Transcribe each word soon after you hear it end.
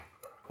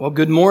Well,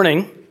 good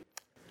morning.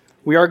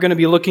 We are going to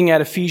be looking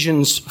at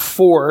Ephesians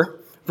 4,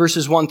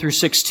 verses 1 through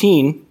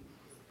 16.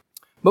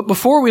 But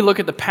before we look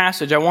at the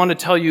passage, I want to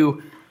tell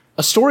you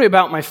a story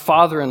about my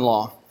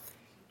father-in-law.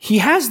 He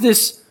has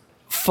this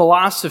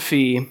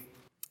philosophy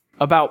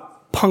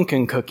about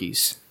pumpkin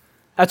cookies.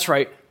 That's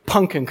right,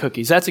 pumpkin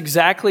cookies. That's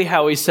exactly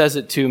how he says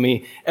it to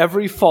me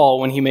every fall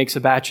when he makes a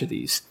batch of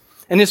these.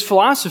 And his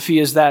philosophy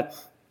is that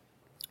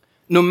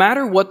no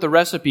matter what the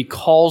recipe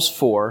calls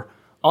for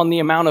on the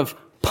amount of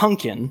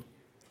pumpkin,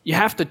 you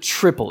have to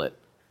triple it.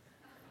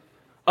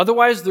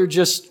 Otherwise, they're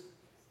just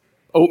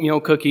oatmeal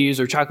cookies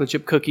or chocolate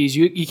chip cookies.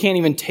 You can't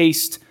even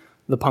taste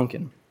the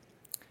pumpkin.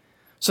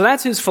 So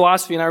that's his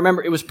philosophy. And I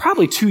remember it was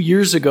probably 2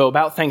 years ago,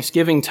 about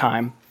Thanksgiving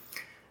time.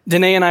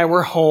 Danae and I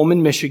were home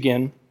in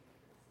Michigan.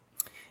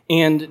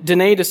 And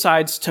Danae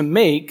decides to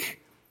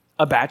make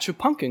a batch of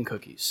pumpkin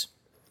cookies.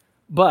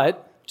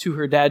 But to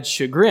her dad's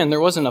chagrin,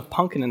 there wasn't enough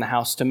pumpkin in the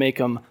house to make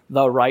them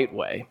the right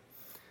way.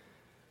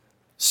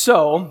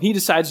 So he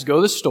decides to go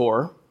to the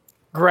store,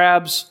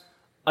 grabs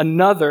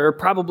another,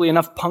 probably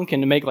enough pumpkin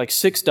to make like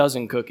 6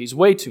 dozen cookies,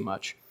 way too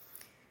much.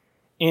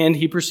 And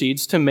he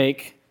proceeds to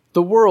make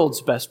the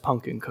world's best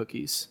pumpkin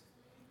cookies.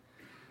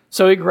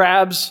 So he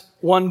grabs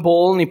one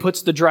bowl and he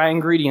puts the dry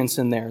ingredients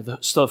in there.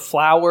 The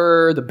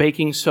flour, the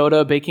baking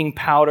soda, baking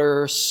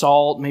powder,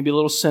 salt, maybe a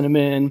little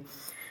cinnamon.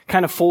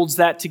 Kind of folds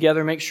that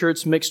together, makes sure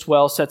it's mixed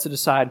well, sets it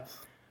aside.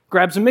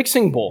 Grabs a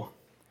mixing bowl.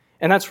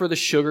 And that's where the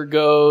sugar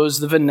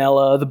goes, the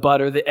vanilla, the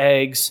butter, the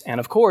eggs,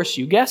 and of course,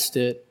 you guessed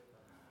it,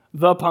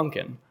 the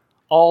pumpkin.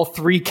 All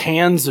 3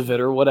 cans of it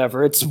or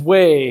whatever. It's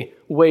way,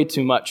 way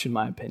too much in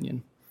my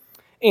opinion.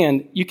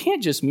 And you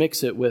can't just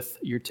mix it with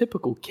your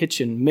typical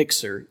kitchen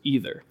mixer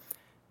either.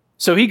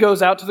 So he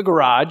goes out to the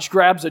garage,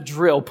 grabs a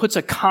drill, puts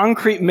a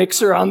concrete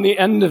mixer on the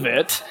end of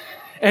it,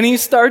 and he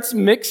starts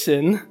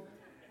mixing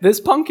this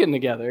pumpkin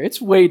together. It's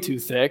way too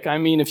thick. I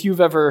mean, if you've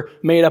ever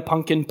made a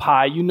pumpkin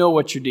pie, you know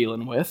what you're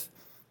dealing with.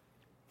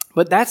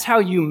 But that's how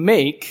you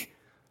make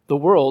the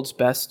world's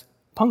best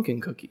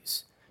pumpkin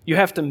cookies. You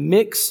have to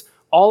mix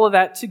all of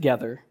that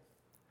together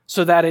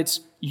so that it's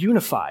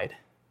unified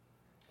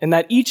and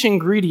that each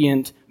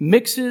ingredient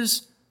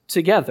mixes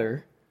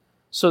together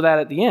so that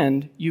at the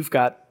end you've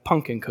got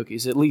pumpkin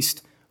cookies, at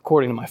least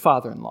according to my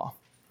father-in-law.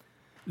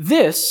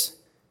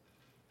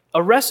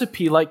 A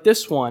recipe like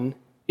this one,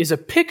 is a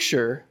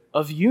picture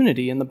of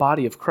unity in the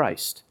body of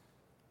Christ.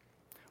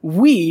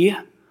 We,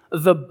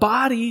 the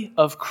body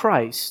of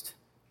Christ,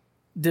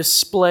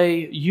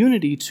 display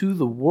unity to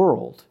the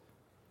world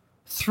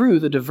through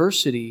the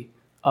diversity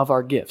of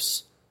our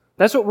gifts.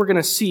 That's what we're going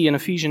to see in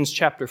Ephesians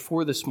chapter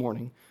 4 this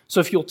morning. So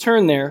if you'll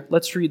turn there,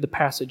 let's read the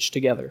passage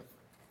together.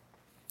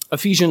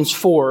 Ephesians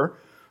 4,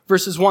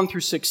 verses 1 through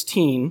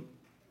 16.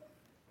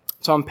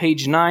 It's on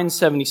page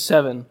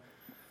 977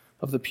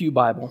 of the Pew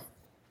Bible.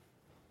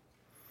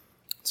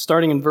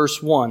 Starting in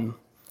verse 1.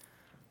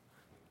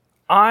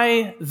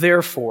 I,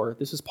 therefore,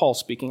 this is Paul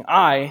speaking,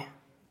 I,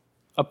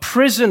 a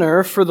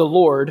prisoner for the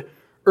Lord,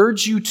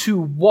 urge you to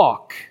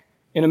walk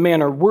in a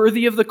manner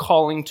worthy of the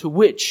calling to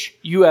which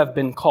you have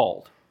been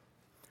called,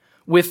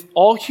 with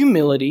all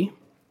humility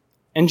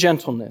and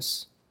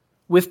gentleness,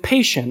 with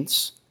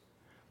patience,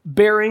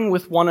 bearing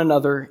with one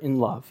another in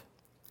love,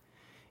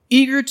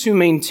 eager to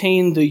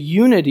maintain the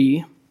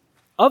unity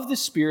of the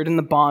Spirit in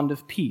the bond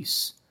of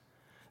peace.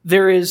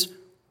 There is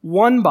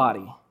one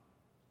body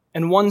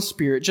and one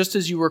Spirit, just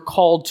as you were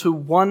called to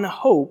one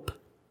hope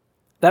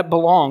that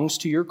belongs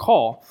to your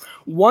call.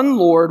 One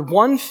Lord,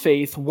 one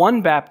faith,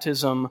 one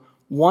baptism,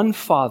 one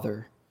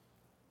Father,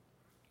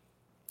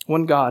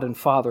 one God and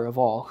Father of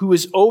all, who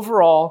is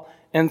over all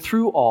and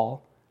through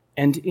all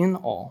and in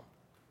all.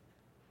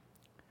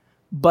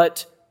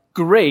 But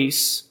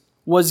grace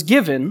was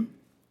given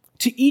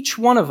to each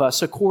one of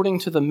us according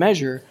to the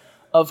measure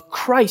of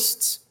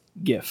Christ's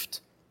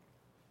gift.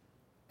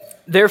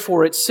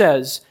 Therefore it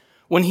says,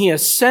 when he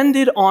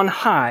ascended on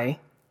high,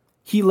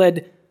 he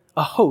led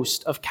a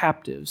host of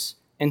captives,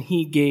 and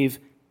he gave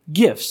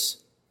gifts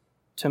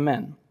to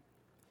men.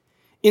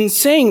 In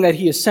saying that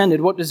he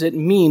ascended, what does it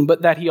mean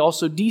but that he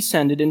also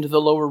descended into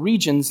the lower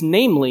regions,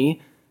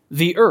 namely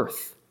the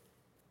earth?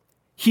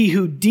 He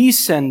who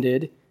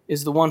descended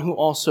is the one who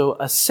also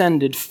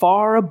ascended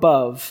far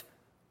above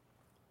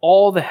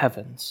all the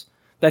heavens,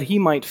 that he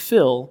might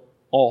fill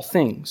all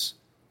things.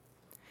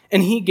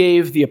 And he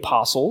gave the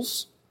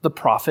apostles, the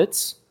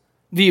prophets,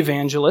 the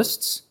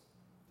evangelists,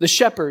 the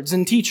shepherds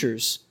and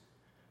teachers,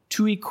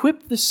 to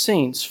equip the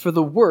saints for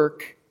the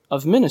work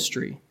of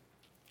ministry,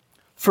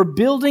 for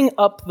building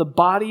up the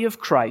body of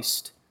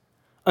Christ,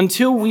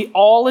 until we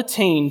all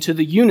attain to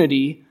the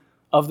unity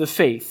of the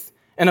faith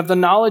and of the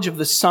knowledge of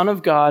the Son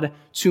of God,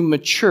 to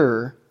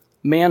mature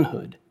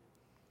manhood,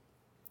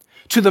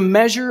 to the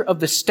measure of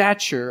the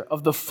stature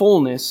of the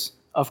fullness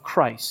of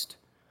Christ,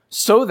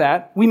 so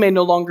that we may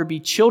no longer be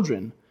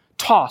children,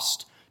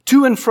 tossed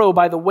to and fro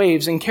by the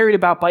waves and carried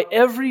about by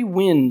every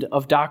wind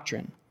of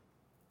doctrine,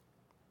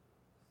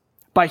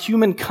 by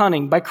human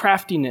cunning, by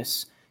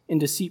craftiness in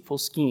deceitful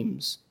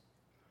schemes.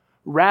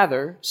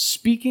 Rather,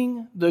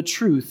 speaking the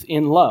truth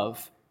in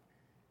love,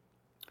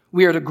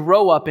 we are to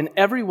grow up in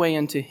every way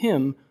into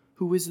Him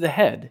who is the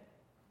head,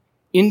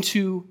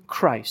 into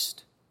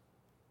Christ,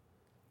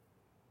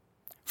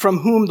 from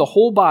whom the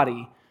whole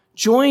body,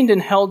 joined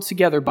and held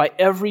together by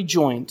every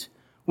joint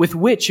with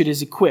which it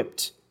is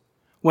equipped,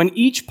 when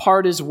each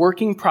part is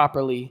working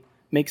properly,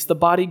 makes the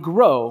body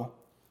grow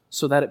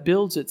so that it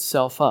builds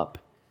itself up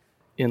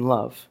in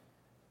love.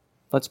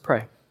 Let's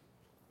pray.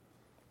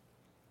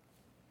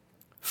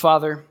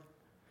 Father,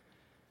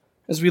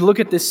 as we look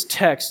at this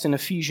text in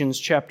Ephesians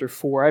chapter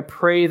 4, I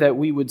pray that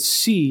we would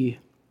see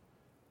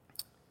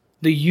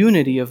the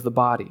unity of the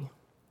body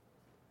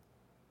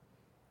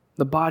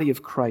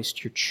of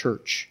Christ, your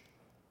church,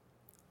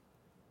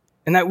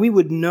 and that we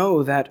would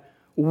know that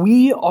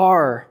we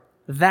are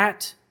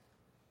that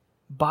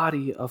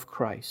body of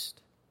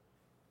Christ.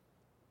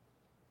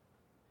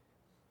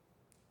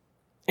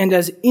 And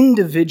as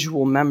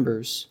individual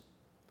members,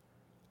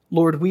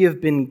 Lord, we have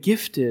been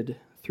gifted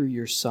through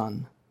your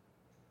Son,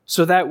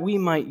 so that we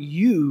might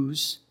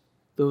use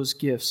those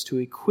gifts to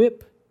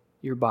equip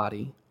your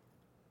body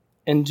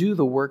and do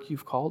the work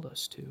you've called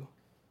us to.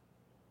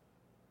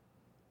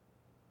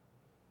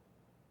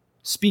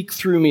 Speak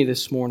through me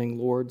this morning,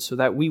 Lord, so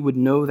that we would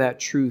know that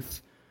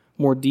truth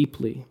more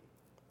deeply.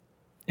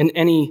 And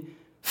any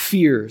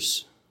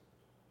fears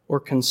or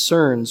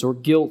concerns or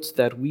guilt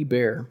that we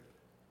bear,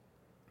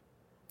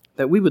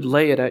 that we would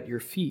lay it at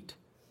your feet.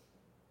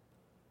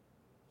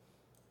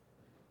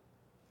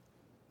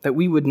 That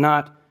we would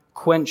not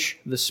quench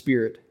the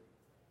Spirit,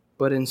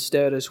 but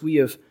instead, as we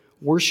have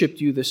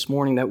worshiped you this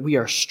morning, that we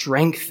are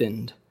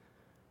strengthened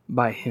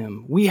by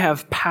Him. We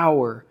have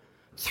power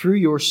through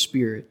your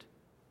Spirit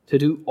to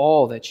do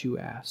all that you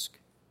ask.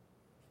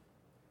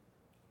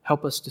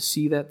 Help us to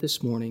see that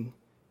this morning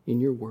in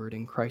your word.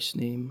 In Christ's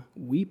name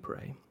we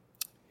pray.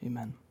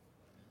 Amen.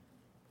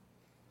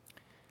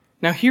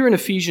 Now here in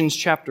Ephesians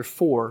chapter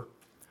 4,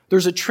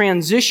 there's a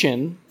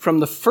transition from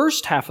the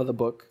first half of the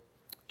book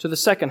to the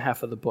second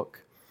half of the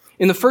book.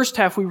 In the first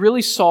half, we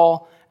really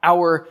saw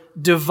our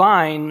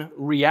divine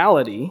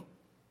reality,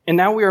 and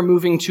now we are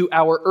moving to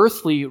our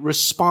earthly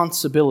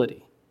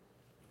responsibility.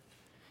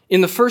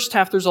 In the first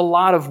half, there's a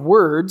lot of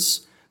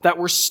words that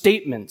were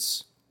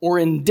statements or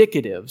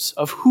indicatives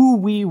of who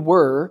we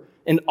were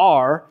and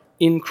are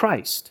in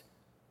Christ.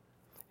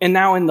 And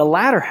now in the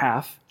latter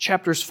half,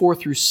 chapters 4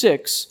 through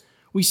 6,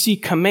 we see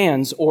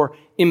commands or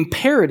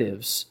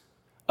imperatives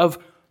of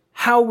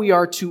how we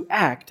are to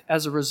act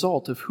as a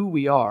result of who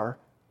we are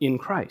in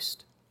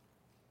Christ.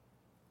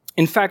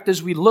 In fact,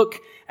 as we look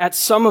at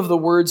some of the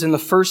words in the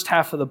first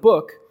half of the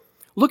book,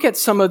 look at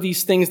some of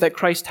these things that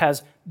Christ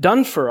has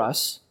done for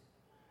us,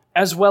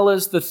 as well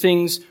as the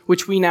things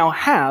which we now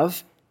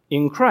have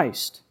in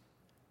Christ.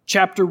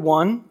 Chapter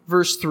 1,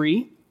 verse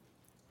 3,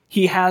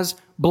 He has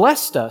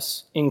blessed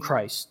us in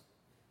Christ.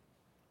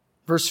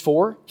 Verse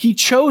 4, He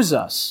chose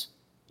us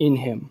in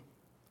Him.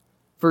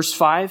 Verse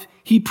 5,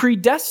 He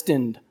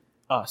predestined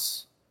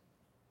us.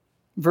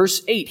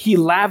 Verse 8, He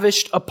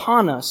lavished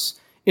upon us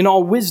in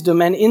all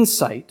wisdom and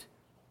insight.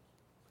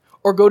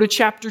 Or go to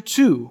chapter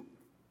 2.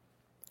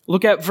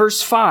 Look at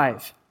verse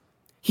 5.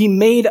 He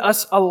made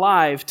us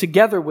alive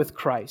together with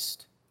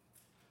Christ.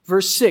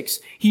 Verse 6,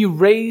 He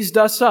raised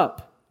us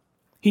up.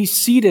 He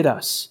seated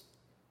us.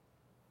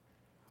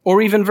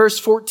 Or even verse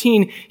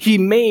 14, He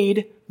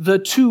made the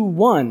two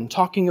one,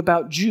 talking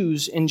about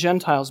Jews and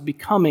Gentiles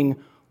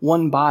becoming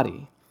one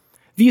body.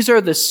 These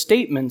are the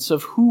statements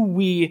of who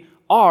we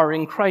are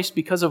in Christ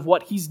because of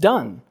what He's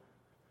done.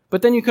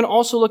 But then you can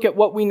also look at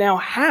what we now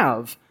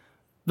have,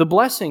 the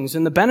blessings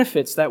and the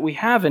benefits that we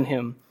have in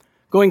Him.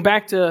 Going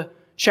back to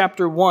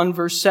chapter 1,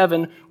 verse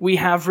 7, we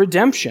have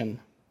redemption.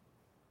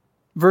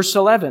 Verse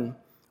 11,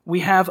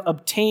 we have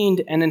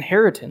obtained an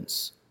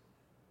inheritance.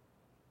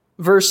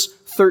 Verse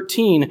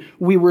 13,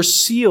 we were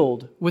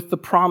sealed with the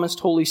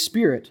promised Holy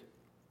Spirit.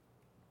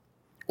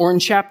 Or in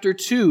chapter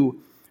 2,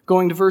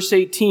 going to verse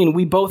 18,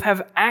 we both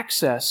have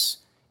access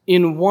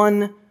in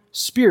one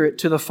Spirit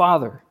to the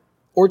Father.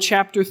 Or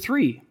chapter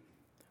 3,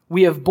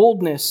 we have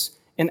boldness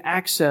and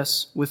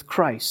access with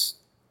Christ.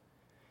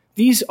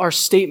 These are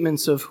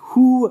statements of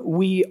who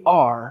we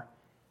are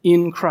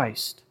in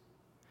Christ.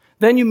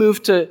 Then you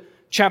move to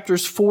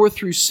chapters 4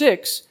 through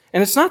 6,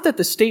 and it's not that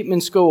the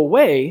statements go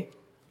away,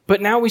 but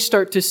now we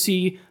start to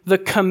see the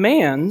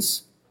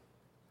commands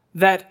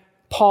that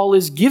Paul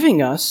is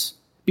giving us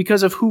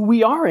because of who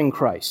we are in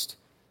Christ.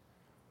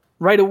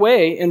 Right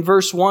away, in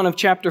verse 1 of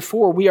chapter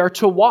 4, we are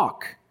to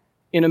walk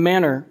in a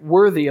manner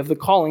worthy of the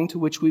calling to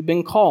which we've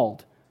been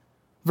called.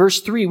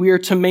 Verse 3, we are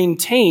to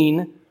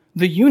maintain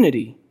the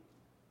unity.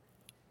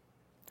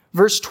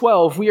 Verse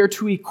 12, we are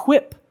to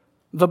equip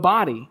the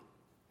body.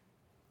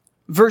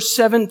 Verse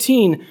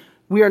 17,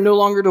 we are no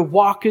longer to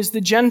walk as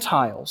the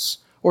Gentiles.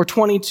 Or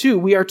 22,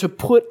 we are to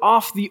put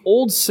off the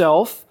old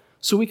self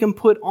so we can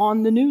put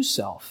on the new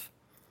self.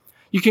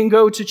 You can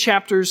go to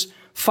chapters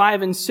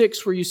 5 and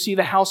 6 where you see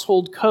the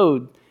household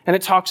code, and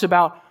it talks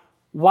about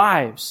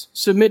wives,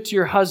 submit to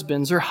your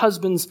husbands, or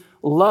husbands,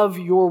 love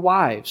your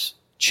wives.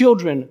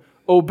 Children,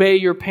 obey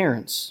your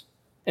parents.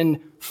 And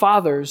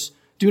fathers,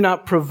 do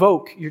not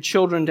provoke your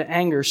children to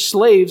anger.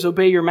 Slaves,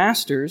 obey your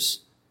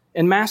masters,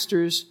 and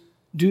masters,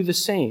 do the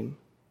same.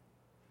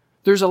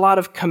 There's a lot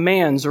of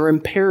commands or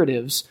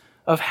imperatives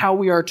of how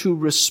we are to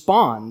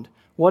respond.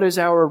 What is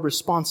our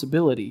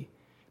responsibility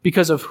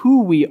because of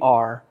who we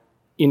are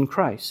in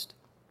Christ?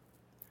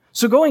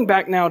 So going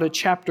back now to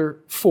chapter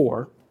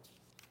 4,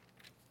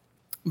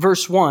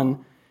 verse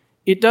 1,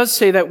 it does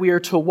say that we are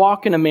to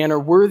walk in a manner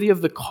worthy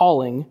of the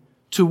calling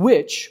to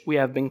which we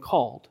have been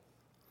called.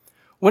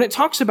 When it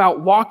talks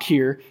about walk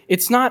here,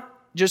 it's not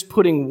just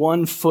putting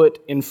one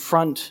foot in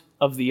front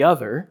of the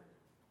other.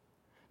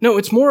 No,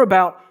 it's more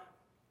about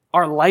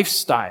our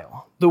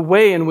lifestyle, the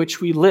way in which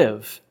we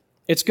live.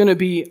 It's going to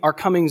be our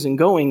comings and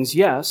goings,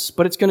 yes,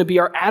 but it's going to be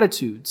our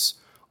attitudes,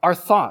 our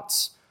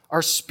thoughts,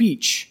 our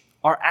speech,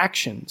 our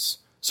actions.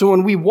 So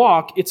when we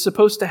walk, it's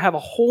supposed to have a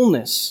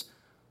wholeness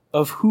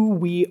of who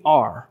we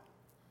are.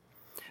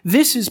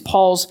 This is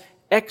Paul's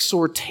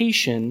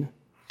exhortation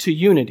to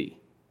unity,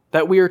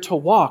 that we are to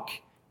walk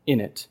in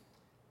it.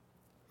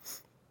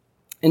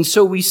 And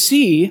so we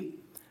see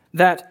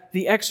that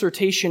the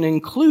exhortation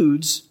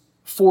includes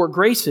 4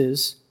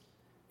 graces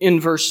in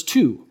verse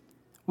 2.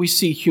 We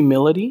see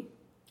humility,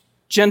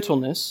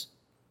 gentleness,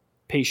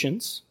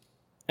 patience,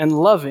 and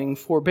loving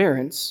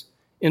forbearance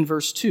in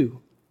verse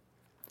 2.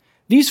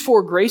 These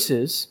 4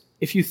 graces,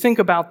 if you think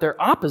about their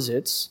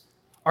opposites,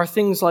 are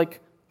things like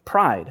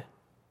pride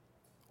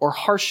or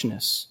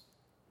harshness,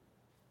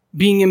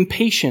 being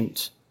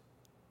impatient,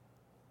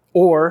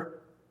 or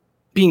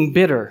being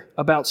bitter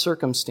about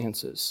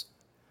circumstances.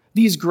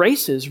 These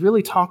graces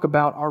really talk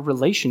about our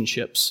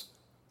relationships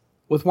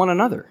with one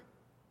another.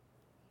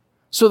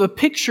 So the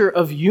picture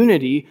of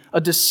unity,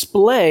 a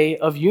display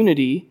of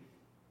unity,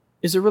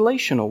 is a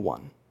relational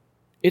one.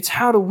 It's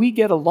how do we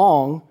get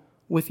along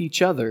with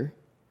each other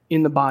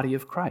in the body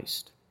of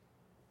Christ.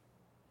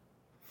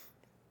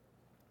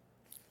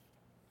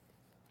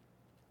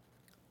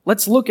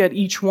 Let's look at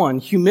each one.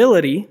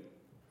 Humility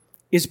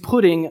is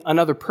putting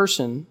another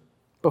person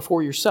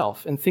before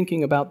yourself and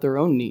thinking about their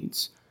own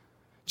needs.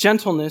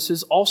 Gentleness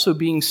is also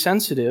being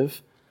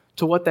sensitive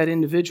to what that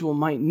individual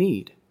might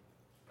need.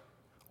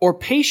 Or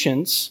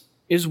patience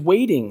is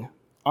waiting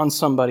on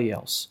somebody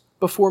else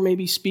before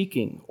maybe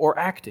speaking or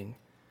acting.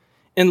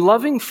 And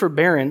loving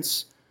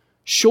forbearance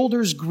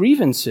shoulders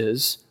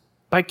grievances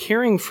by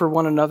caring for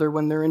one another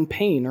when they're in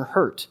pain or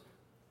hurt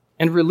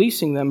and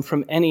releasing them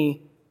from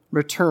any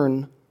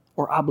return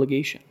or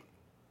obligation.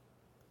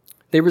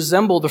 They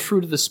resemble the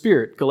fruit of the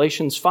Spirit,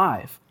 Galatians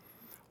 5,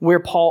 where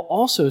Paul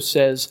also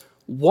says,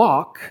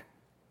 walk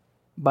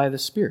by the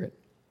Spirit.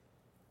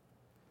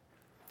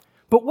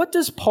 But what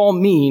does Paul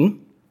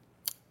mean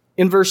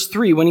in verse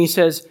 3 when he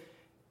says,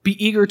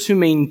 be eager to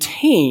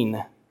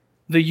maintain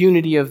the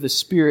unity of the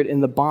Spirit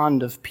in the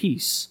bond of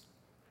peace?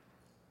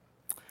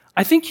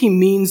 I think he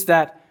means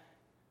that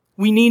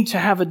we need to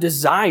have a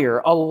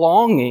desire, a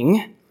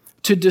longing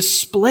to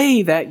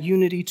display that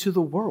unity to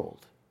the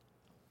world.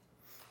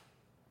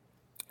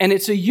 And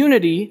it's a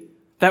unity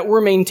that we're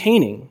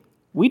maintaining.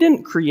 We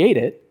didn't create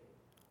it.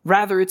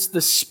 Rather, it's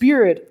the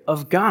Spirit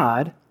of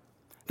God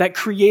that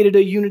created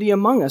a unity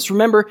among us.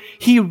 Remember,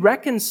 he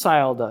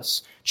reconciled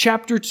us.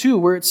 Chapter 2,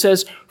 where it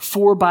says,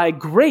 for by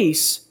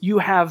grace you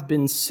have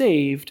been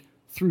saved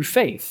through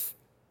faith.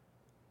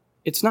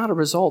 It's not a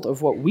result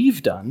of what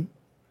we've done.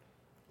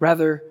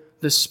 Rather,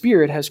 the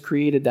Spirit has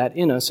created that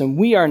in us, and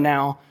we are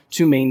now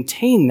to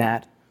maintain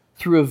that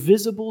through a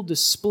visible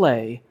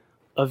display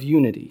of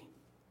unity.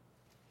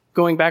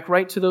 Going back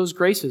right to those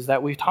graces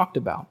that we talked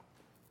about.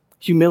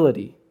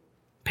 Humility,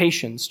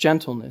 patience,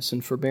 gentleness,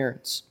 and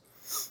forbearance.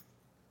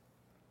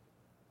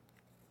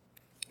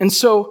 And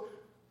so,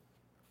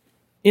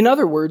 in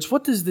other words,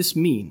 what does this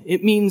mean?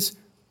 It means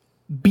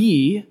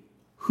be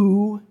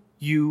who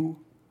you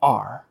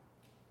are.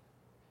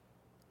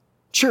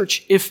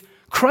 Church, if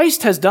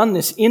Christ has done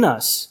this in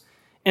us,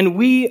 and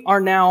we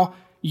are now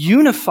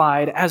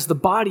unified as the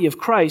body of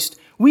Christ,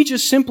 we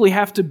just simply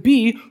have to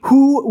be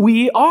who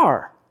we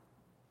are.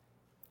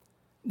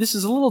 This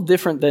is a little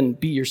different than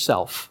be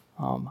yourself.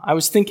 I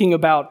was thinking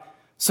about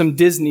some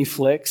Disney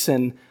flicks,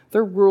 and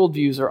their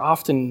worldviews are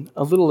often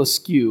a little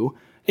askew,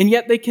 and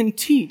yet they can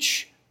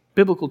teach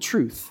biblical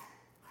truth.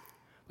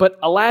 But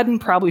Aladdin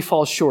probably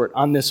falls short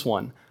on this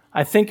one.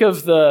 I think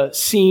of the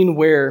scene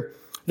where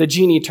the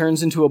genie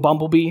turns into a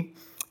bumblebee,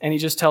 and he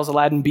just tells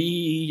Aladdin,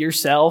 be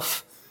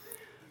yourself.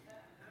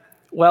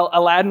 Well,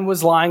 Aladdin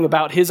was lying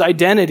about his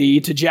identity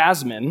to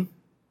Jasmine,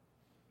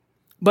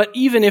 but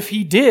even if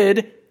he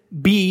did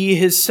be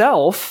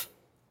himself,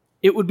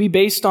 it would be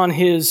based on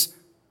his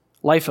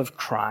life of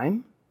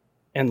crime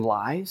and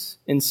lies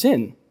and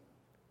sin.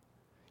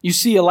 You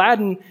see,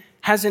 Aladdin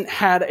hasn't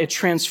had a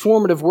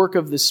transformative work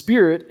of the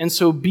Spirit, and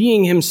so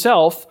being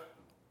himself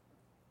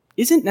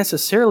isn't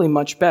necessarily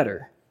much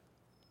better.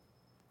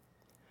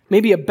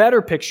 Maybe a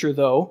better picture,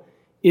 though,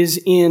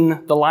 is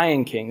in The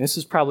Lion King. This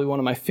is probably one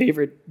of my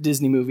favorite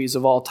Disney movies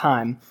of all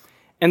time.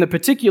 And the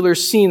particular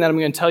scene that I'm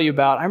going to tell you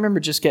about, I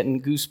remember just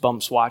getting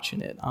goosebumps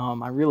watching it.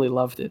 I really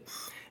loved it.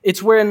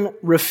 It's when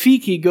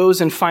Rafiki goes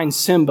and finds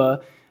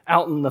Simba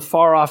out in the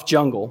far-off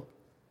jungle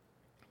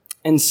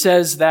and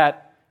says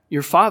that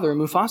your father,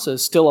 Mufasa,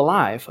 is still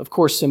alive. Of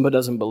course, Simba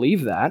doesn't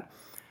believe that,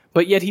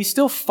 but yet he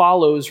still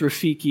follows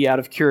Rafiki out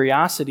of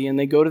curiosity, and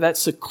they go to that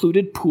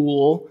secluded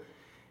pool,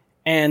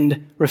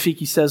 and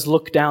Rafiki says,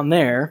 "Look down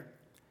there."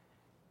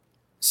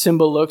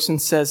 Simba looks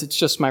and says, "It's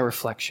just my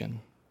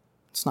reflection.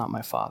 It's not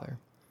my father."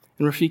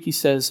 And Rafiki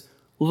says,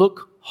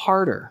 "Look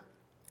harder.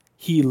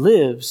 He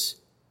lives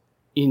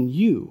in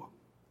you."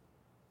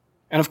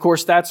 And of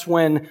course, that's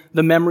when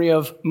the memory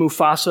of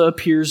Mufasa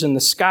appears in the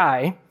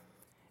sky.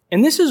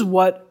 And this is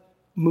what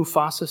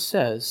Mufasa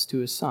says to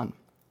his son.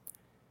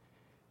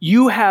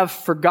 "You have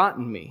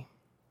forgotten me.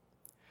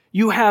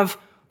 You have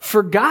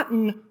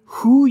forgotten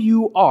who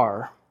you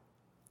are,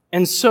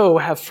 and so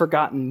have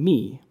forgotten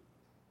me.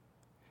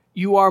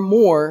 You are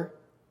more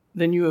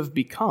than you have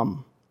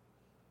become.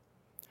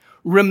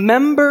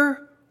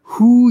 Remember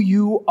who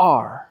you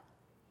are.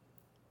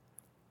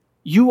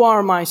 You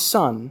are my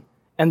son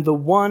and the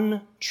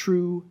one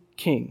true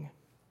king.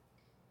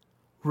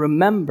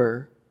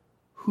 Remember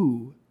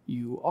who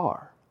you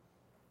are."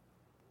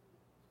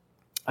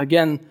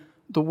 Again,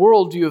 the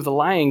worldview of the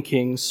Lion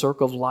King,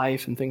 Circle of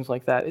Life and things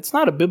like that, it's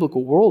not a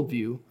biblical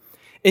worldview.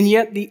 And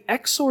yet the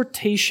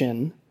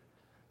exhortation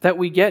that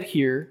we get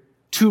here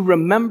to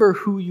remember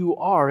who you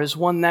are is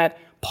one that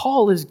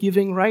Paul is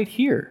giving right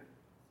here.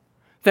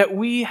 That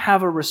we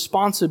have a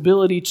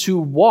responsibility to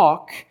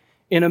walk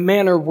in a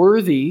manner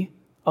worthy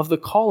of the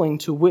calling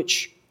to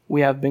which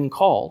we have been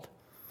called.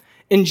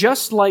 And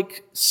just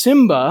like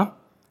Simba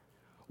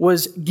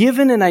was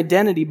given an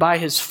identity by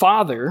his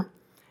father,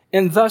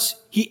 and thus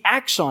he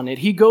acts on it,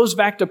 he goes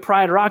back to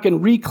Pride Rock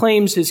and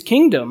reclaims his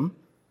kingdom,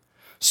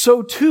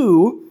 so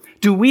too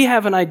do we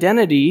have an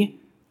identity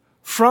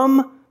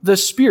from the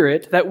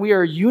Spirit that we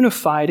are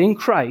unified in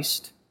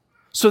Christ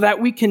so that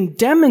we can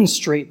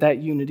demonstrate that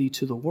unity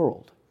to the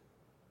world.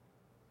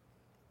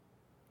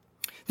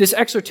 This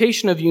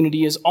exhortation of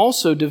unity is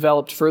also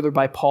developed further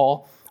by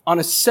Paul on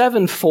a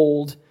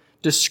sevenfold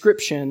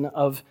description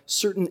of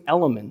certain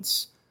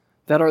elements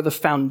that are the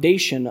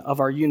foundation of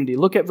our unity.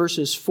 Look at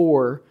verses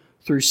 4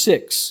 through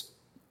 6.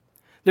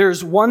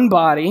 There's one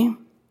body,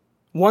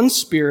 one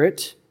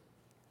Spirit,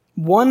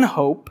 one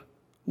hope,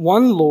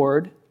 one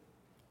Lord,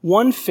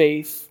 one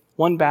faith,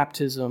 one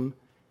baptism,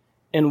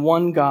 and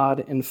one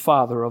God and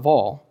Father of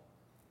all.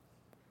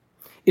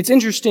 It's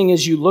interesting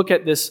as you look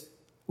at this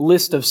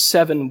list of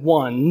 7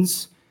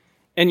 ones,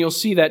 and you'll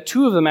see that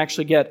 2 of them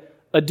actually get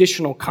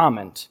additional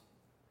comment.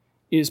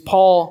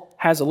 Paul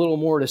has a little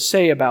more to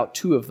say about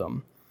 2 of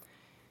them.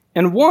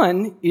 And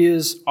one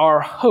is our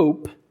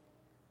hope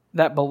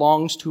that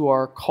belongs to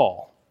our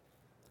call.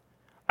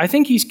 I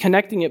think he's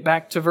connecting it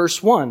back to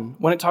verse 1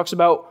 when it talks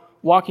about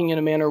walking in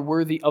a manner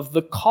worthy of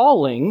the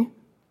calling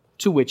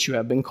to which you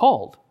have been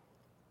called.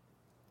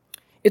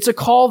 It's a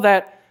call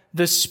that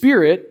the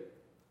Spirit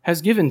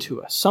has given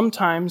to us.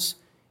 Sometimes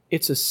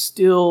it's a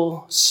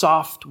still,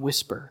 soft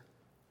whisper.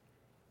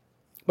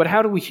 But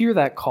how do we hear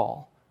that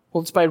call?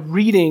 Well, it's by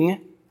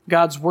reading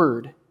God's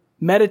Word,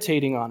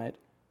 meditating on it,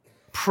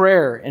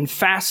 prayer and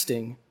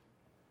fasting,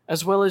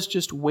 as well as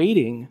just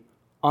waiting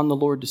on the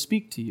Lord to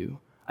speak to you.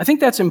 I think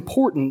that's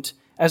important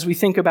as we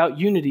think about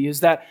unity, is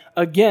that,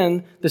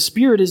 again, the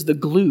Spirit is the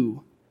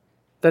glue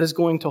that is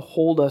going to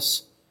hold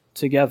us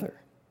together.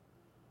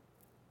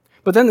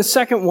 But then the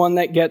second one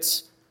that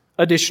gets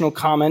additional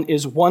comment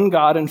is one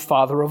God and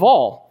Father of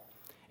all.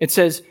 It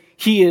says,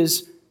 He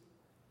is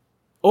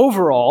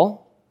over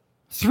all,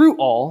 through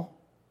all,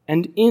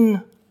 and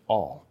in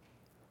all.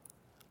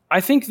 I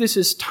think this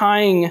is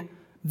tying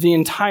the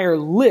entire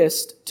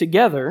list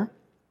together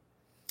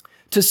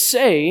to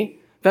say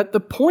that the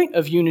point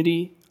of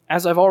unity,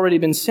 as I've already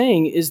been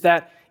saying, is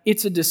that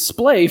it's a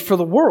display for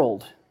the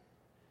world.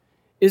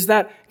 Is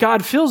that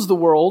God fills the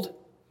world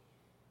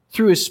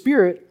through His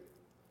Spirit,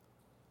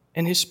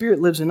 and His Spirit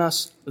lives in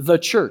us, the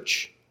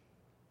church.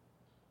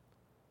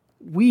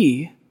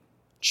 We,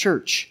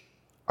 church,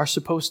 are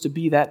supposed to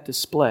be that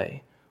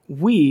display.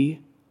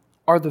 We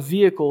are the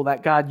vehicle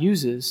that God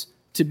uses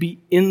to be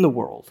in the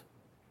world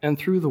and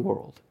through the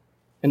world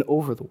and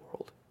over the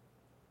world.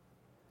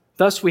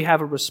 Thus, we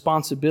have a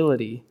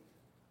responsibility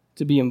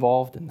to be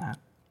involved in that.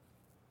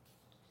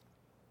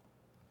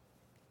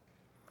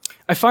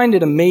 I find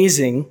it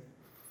amazing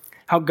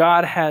how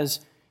God has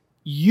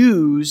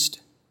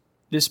used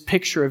this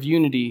picture of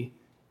unity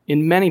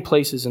in many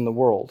places in the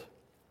world.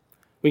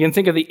 We can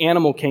think of the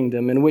animal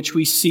kingdom, in which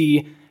we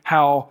see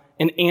how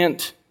an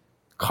ant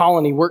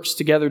colony works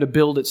together to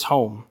build its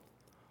home,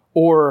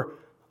 or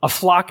a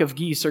flock of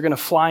geese are going to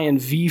fly in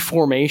V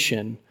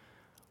formation,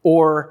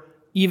 or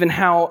even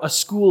how a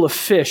school of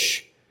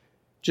fish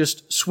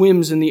just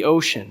swims in the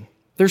ocean.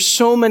 There's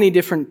so many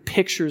different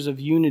pictures of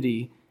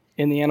unity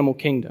in the animal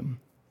kingdom.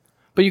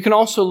 But you can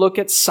also look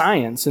at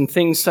science and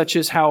things such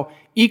as how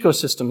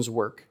ecosystems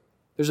work.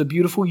 There's a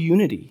beautiful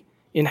unity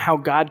in how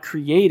God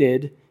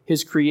created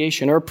his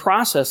creation, or a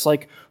process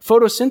like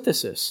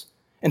photosynthesis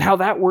and how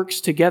that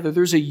works together.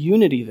 There's a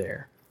unity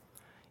there.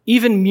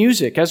 Even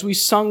music, as we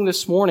sung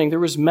this morning, there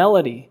was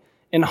melody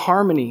and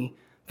harmony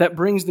that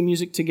brings the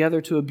music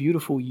together to a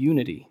beautiful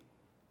unity.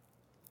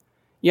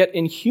 Yet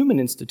in human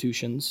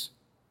institutions,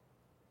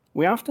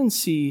 we often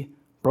see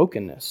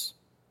brokenness.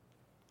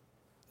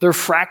 They're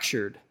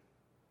fractured.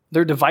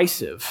 They're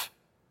divisive.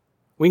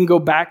 We can go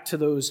back to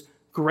those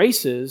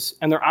graces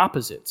and their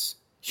opposites.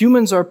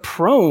 Humans are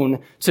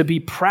prone to be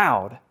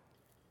proud,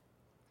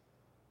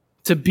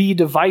 to be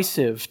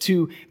divisive,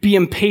 to be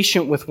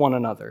impatient with one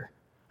another.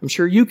 I'm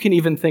sure you can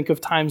even think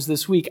of times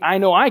this week, I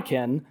know I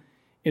can,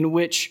 in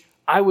which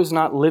I was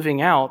not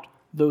living out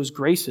those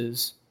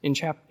graces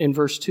in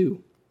verse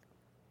 2.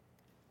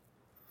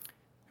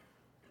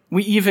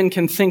 We even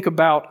can think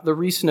about the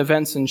recent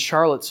events in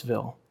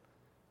Charlottesville,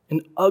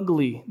 an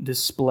ugly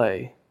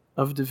display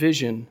of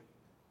division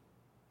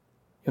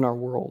in our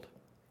world.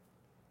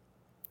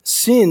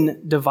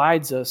 Sin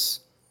divides us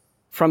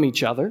from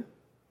each other,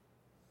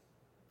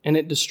 and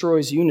it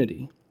destroys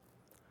unity.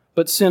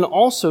 But sin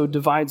also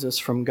divides us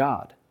from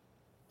God,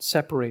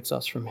 separates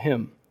us from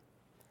Him.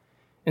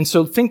 And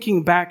so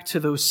thinking back to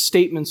those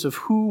statements of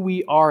who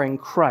we are in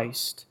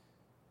Christ,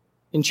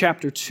 in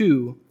chapter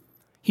 2,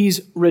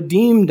 He's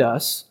redeemed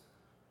us,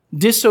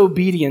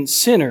 disobedient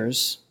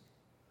sinners,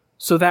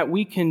 so that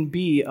we can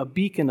be a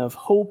beacon of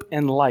hope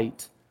and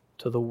light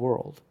to the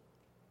world.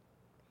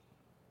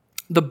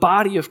 The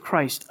body of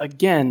Christ,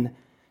 again,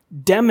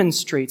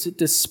 demonstrates, it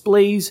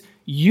displays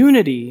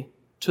unity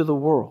to the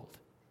world.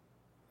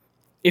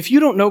 If you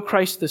don't know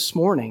Christ this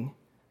morning,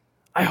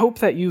 I hope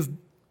that you've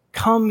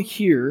come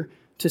here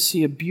to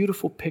see a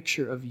beautiful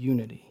picture of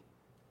unity,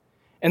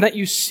 and that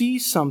you see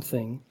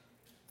something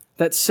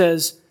that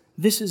says,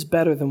 this is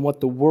better than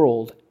what the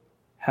world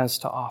has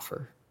to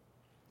offer.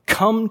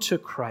 Come to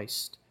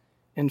Christ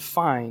and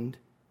find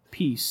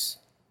peace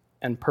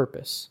and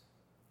purpose.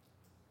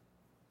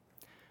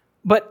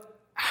 But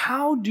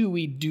how do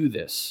we do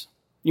this?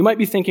 You might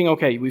be thinking,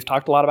 okay, we've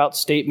talked a lot about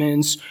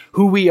statements,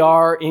 who we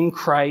are in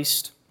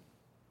Christ.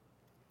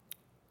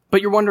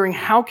 But you're wondering,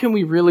 how can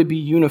we really be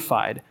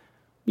unified?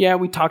 Yeah,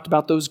 we talked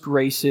about those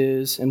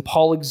graces, and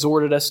Paul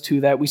exhorted us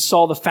to that. We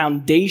saw the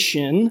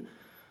foundation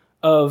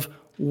of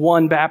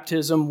one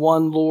baptism,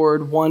 one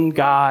Lord, one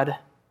God.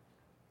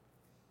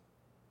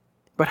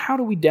 But how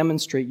do we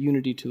demonstrate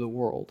unity to the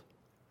world?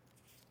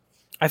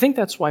 I think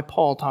that's why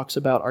Paul talks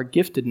about our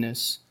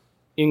giftedness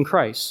in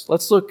Christ.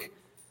 Let's look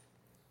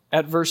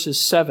at verses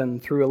 7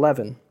 through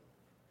 11.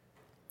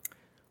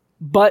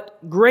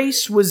 But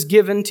grace was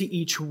given to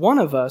each one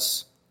of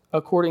us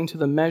according to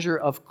the measure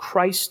of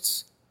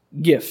Christ's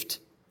gift.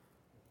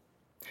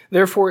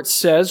 Therefore it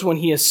says, when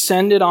he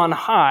ascended on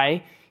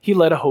high, he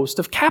led a host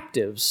of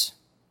captives,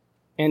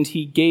 and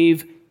he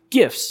gave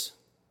gifts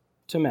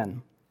to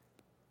men.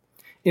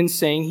 In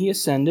saying he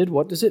ascended,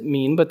 what does it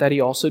mean but that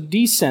he also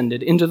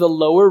descended into the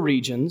lower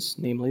regions,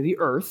 namely the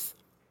earth?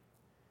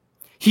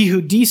 He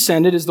who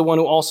descended is the one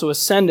who also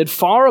ascended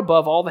far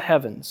above all the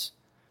heavens,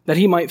 that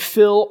he might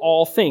fill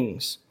all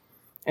things.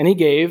 And he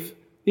gave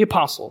the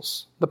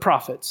apostles, the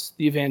prophets,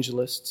 the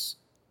evangelists,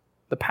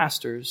 the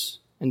pastors,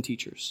 and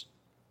teachers.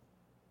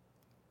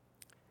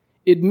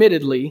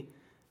 Admittedly,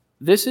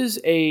 this is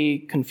a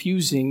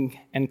confusing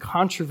and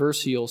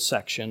controversial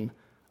section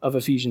of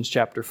Ephesians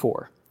chapter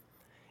 4.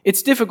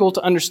 It's difficult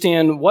to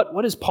understand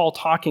what is Paul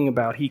talking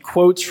about. He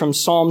quotes from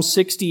Psalm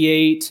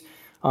 68,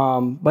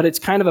 but it's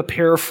kind of a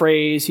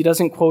paraphrase. He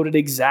doesn't quote it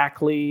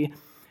exactly.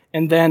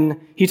 And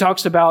then he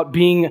talks about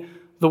being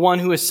the one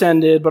who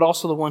ascended, but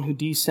also the one who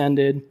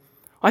descended.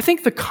 I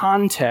think the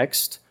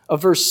context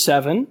of verse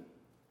 7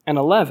 and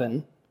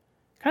 11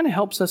 kind of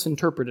helps us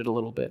interpret it a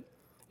little bit.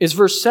 Is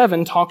verse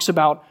 7 talks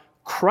about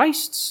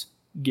Christ's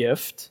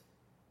gift,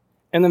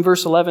 and then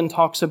verse 11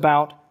 talks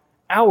about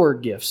our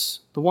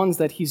gifts, the ones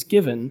that he's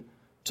given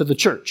to the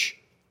church.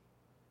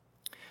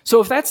 So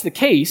if that's the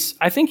case,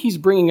 I think he's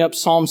bringing up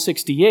Psalm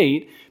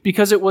 68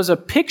 because it was a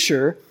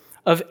picture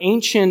of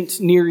ancient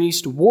Near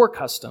East war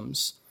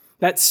customs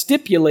that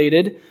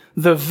stipulated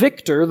the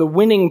victor, the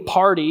winning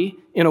party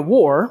in a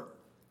war,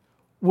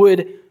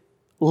 would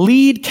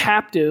lead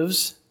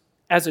captives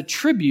as a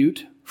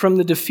tribute from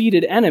the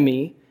defeated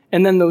enemy,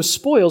 and then those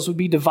spoils would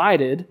be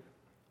divided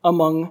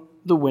among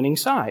the winning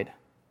side,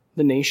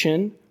 the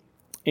nation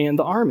and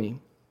the army.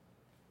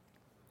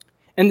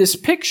 And this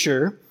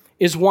picture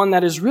is one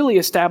that is really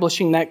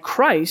establishing that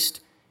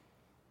Christ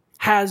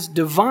has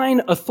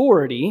divine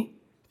authority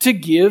to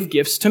give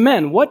gifts to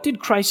men. What did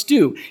Christ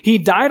do? He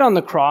died on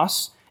the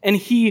cross and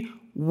he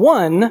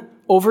won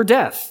over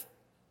death.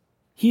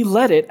 He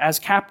led it as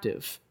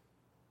captive.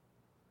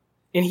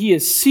 And he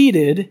is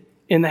seated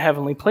in the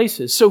heavenly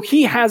places. So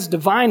he has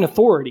divine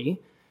authority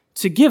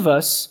to give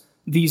us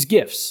these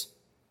gifts.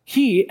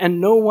 He and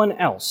no one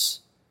else.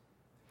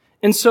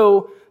 And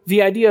so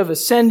the idea of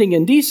ascending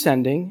and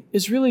descending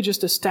is really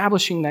just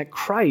establishing that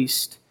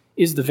Christ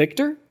is the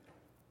victor.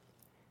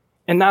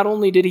 And not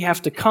only did he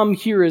have to come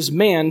here as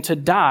man to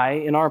die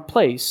in our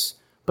place,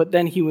 but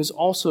then he was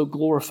also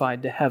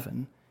glorified to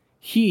heaven.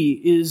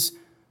 He is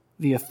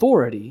the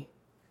authority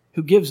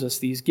who gives us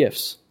these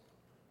gifts.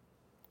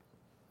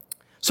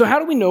 So how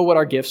do we know what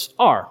our gifts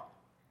are?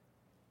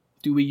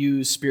 Do we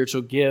use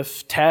spiritual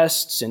gift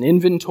tests and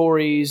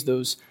inventories,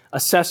 those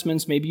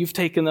assessments? Maybe you've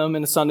taken them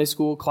in a Sunday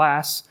school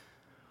class.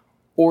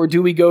 Or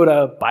do we go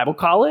to Bible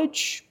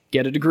college,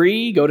 get a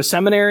degree, go to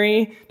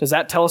seminary? Does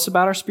that tell us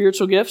about our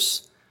spiritual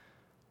gifts?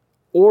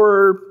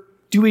 Or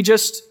do we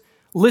just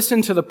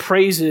listen to the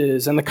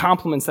praises and the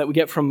compliments that we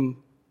get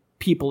from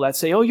people that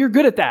say, oh, you're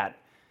good at that,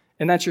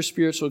 and that's your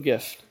spiritual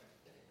gift?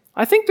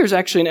 I think there's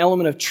actually an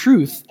element of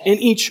truth in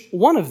each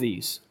one of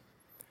these.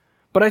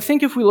 But I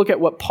think if we look at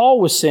what Paul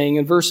was saying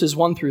in verses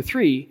 1 through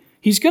 3,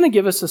 he's going to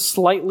give us a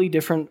slightly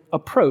different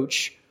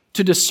approach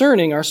to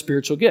discerning our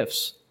spiritual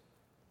gifts.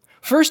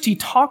 First, he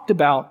talked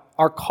about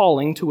our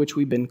calling to which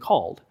we've been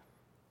called.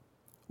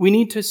 We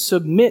need to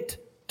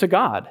submit to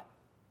God.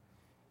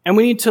 And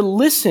we need to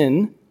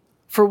listen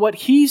for what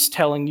he's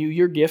telling you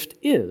your gift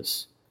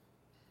is.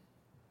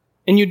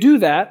 And you do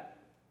that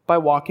by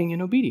walking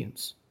in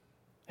obedience.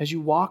 As you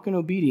walk in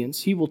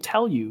obedience, he will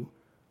tell you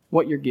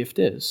what your gift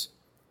is.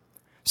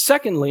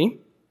 Secondly,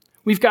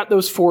 we've got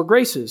those 4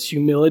 graces: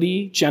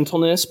 humility,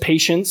 gentleness,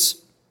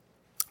 patience,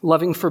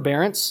 loving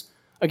forbearance.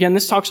 Again,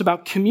 this talks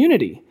about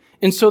community.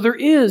 And so there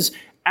is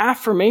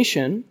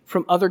affirmation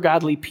from other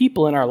godly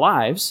people in our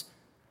lives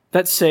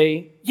that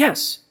say,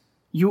 yes,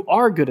 you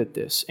are good at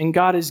this, and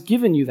God has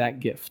given you that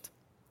gift.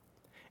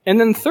 And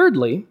then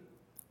thirdly,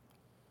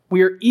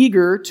 we are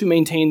eager to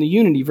maintain the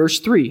unity. Verse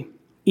 3,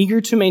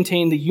 eager to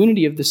maintain the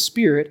unity of the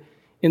Spirit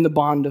in the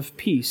bond of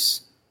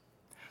peace.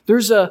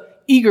 There's a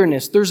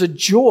eagerness, there's a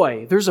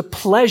joy, there's a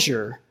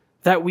pleasure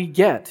that we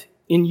get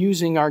in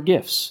using our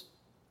gifts.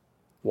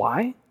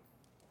 Why?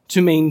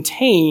 To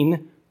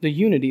maintain the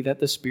unity that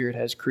the Spirit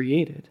has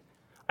created.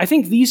 I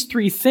think these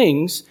 3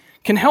 things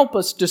can help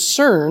us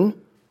discern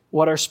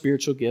what our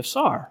spiritual gifts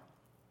are.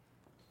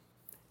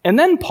 And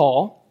then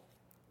Paul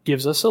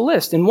gives us a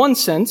list. In one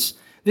sense,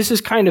 this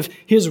is kind of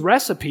his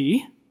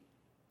recipe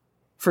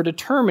for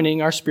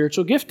determining our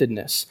spiritual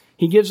giftedness.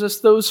 He gives us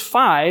those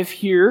 5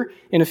 here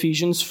in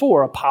Ephesians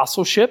 4: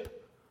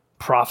 apostleship,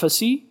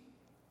 prophecy,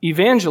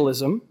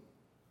 evangelism,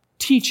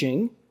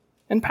 teaching,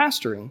 and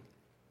pastoring.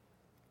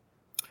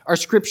 Our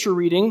scripture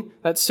reading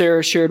that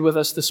Sarah shared with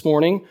us this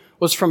morning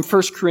was from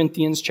 1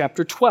 Corinthians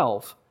chapter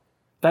 12.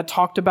 That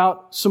talked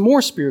about some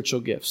more spiritual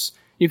gifts.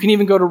 You can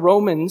even go to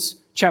Romans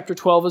chapter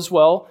 12 as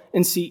well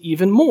and see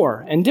even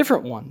more and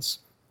different ones.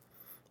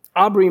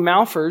 Aubrey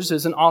Malphurs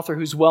is an author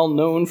who's well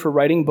known for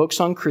writing books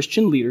on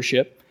Christian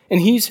leadership, and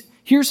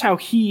here's how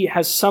he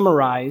has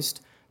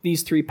summarized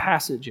these 3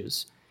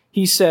 passages.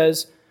 He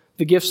says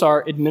the gifts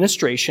are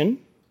administration,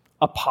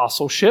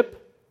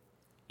 apostleship,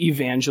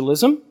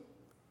 evangelism,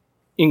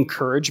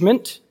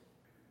 encouragement,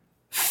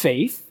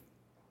 faith,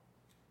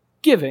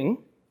 giving,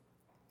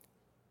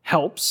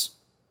 helps,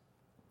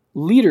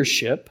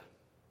 leadership,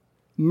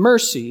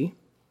 mercy,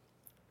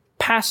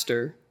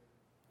 pastor,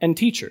 and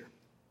teacher.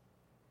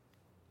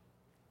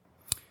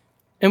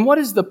 And what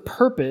is the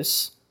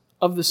purpose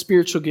of the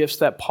spiritual gifts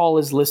that Paul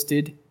has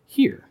listed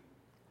here?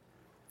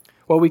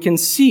 Well, we can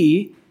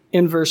see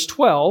in verse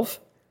 12,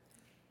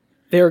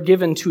 they are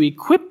given to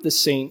equip the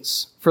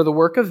saints for the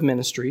work of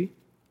ministry,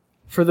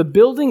 for the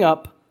building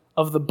up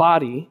of the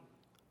body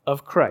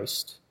of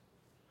Christ,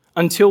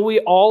 until we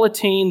all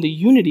attain the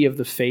unity of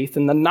the faith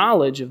and the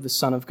knowledge of the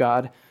Son of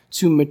God,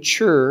 to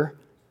mature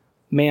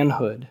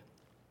manhood.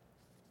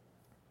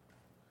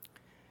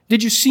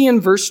 Did you see in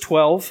verse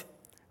 12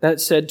 that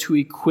it said to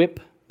equip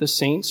the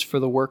saints for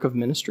the work of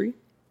ministry?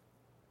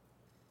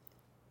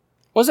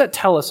 What does that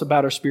tell us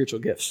about our spiritual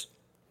gifts?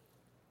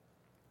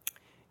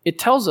 It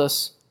tells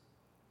us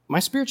my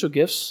spiritual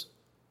gifts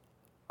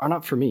are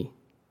not for me.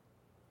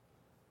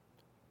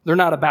 They're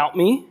not about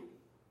me,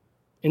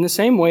 in the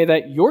same way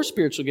that your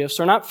spiritual gifts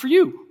are not for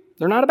you.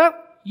 They're not about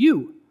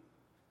you.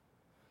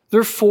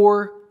 They're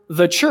for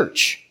the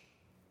church.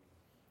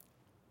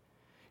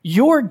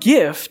 Your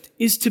gift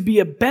is to be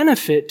a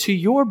benefit to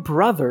your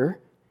brother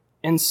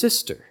and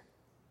sister.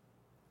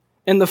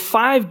 And the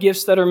 5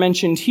 gifts that are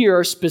mentioned here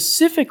are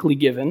specifically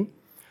given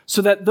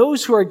so that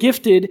those who are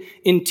gifted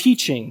in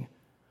teaching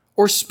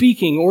or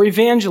speaking or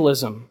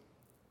evangelism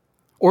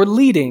or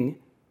leading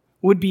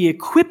would be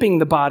equipping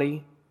the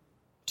body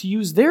to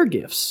use their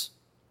gifts.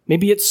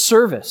 Maybe it's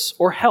service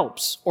or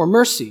helps or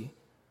mercy.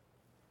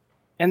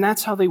 And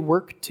that's how they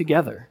work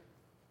together,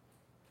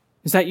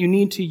 is that you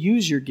need to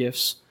use your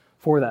gifts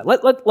for that.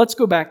 Let's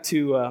go back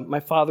to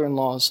my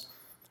father-in-law's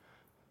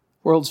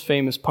world's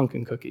famous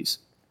pumpkin cookies.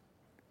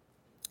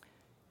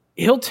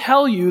 He'll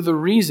tell you the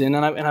reason,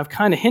 and I've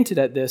kind of hinted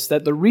at this,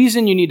 that the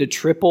reason you need to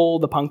triple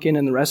the pumpkin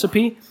in the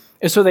recipe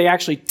is so they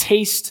actually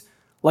taste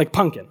like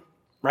pumpkin,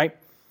 right?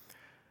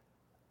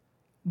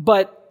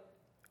 But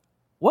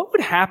what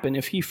would happen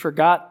if he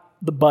forgot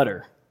the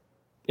butter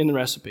in the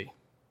recipe?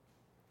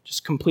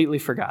 Just completely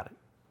forgot it.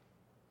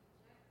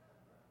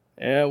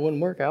 Yeah, it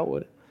wouldn't work out,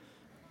 would it?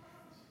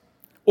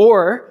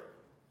 Or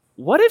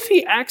what if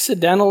he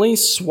accidentally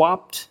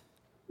swapped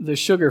the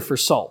sugar for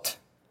salt?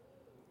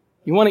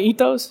 You want to eat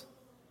those?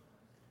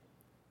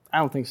 I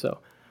don't think so.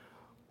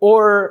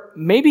 Or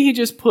maybe he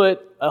just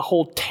put a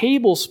whole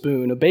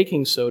tablespoon of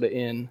baking soda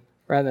in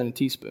rather than a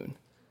teaspoon.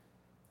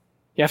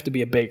 You have to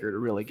be a baker to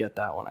really get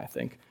that one, I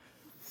think.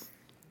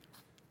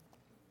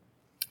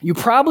 You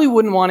probably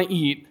wouldn't want to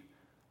eat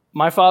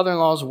my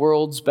father-in-law's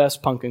world's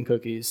best pumpkin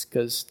cookies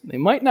because they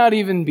might not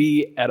even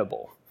be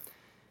edible.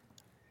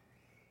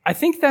 I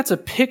think that's a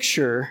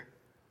picture,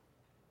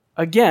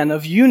 again,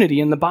 of unity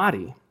in the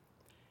body.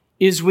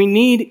 Is we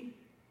need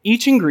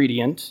each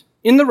ingredient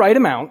in the right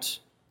amount,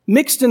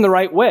 mixed in the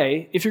right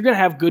way, if you're going to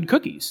have good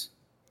cookies,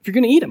 if you're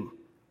going to eat them.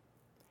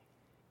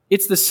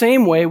 It's the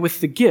same way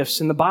with the gifts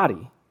in the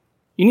body.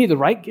 You need the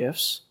right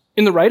gifts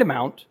in the right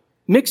amount,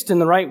 mixed in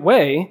the right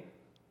way,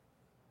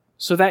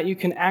 so that you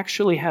can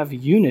actually have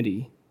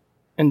unity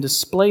and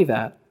display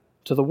that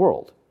to the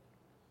world.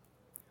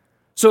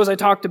 So as I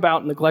talked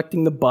about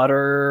neglecting the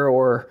butter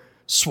or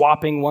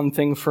swapping one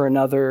thing for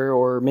another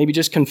or maybe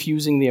just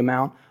confusing the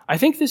amount, I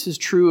think this is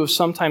true of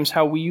sometimes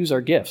how we use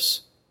our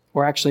gifts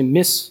or actually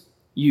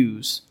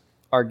misuse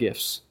our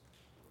gifts.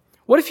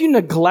 What if you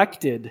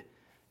neglected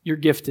your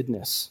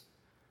giftedness?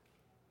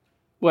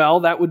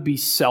 Well, that would be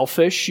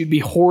selfish. You'd be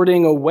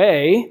hoarding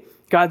away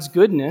God's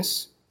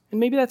goodness, and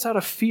maybe that's out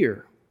of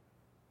fear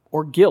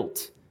or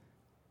guilt.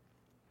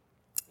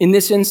 In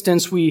this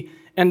instance, we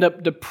end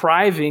up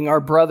depriving our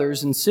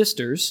brothers and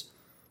sisters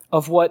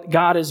of what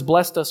God has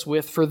blessed us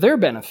with for their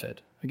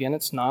benefit. Again,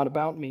 it's not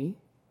about me.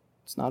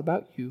 It's not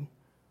about you.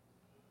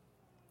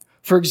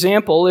 For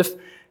example, if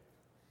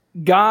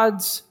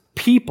God's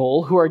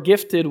people who are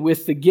gifted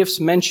with the gifts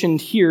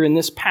mentioned here in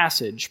this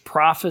passage,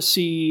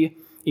 prophecy,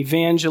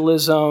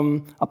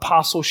 evangelism,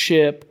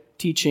 apostleship,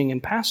 teaching,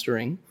 and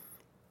pastoring,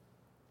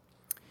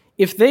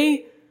 if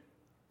they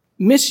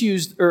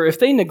misused or if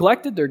they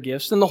neglected their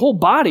gifts, then the whole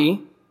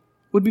body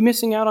would be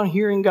missing out on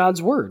hearing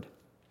God's word.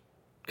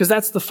 Because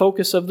that's the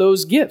focus of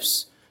those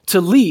gifts, to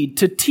lead,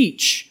 to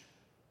teach,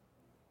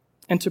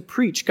 and to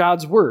preach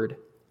God's word.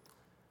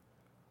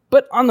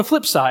 But on the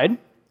flip side,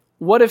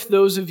 what if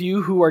those of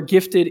you who are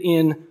gifted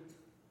in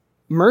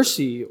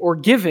mercy or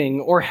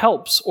giving or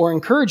helps or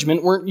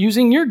encouragement weren't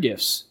using your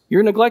gifts?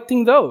 You're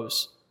neglecting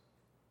those.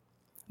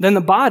 Then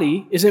the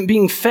body isn't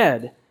being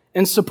fed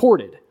and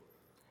supported.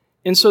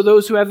 And so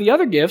those who have the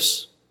other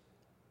gifts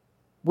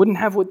wouldn't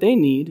have what they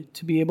need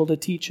to be able to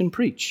teach and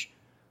preach.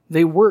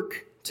 They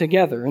work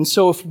together. And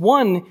so if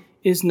one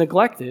is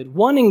neglected,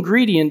 one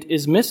ingredient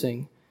is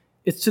missing,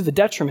 it's to the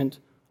detriment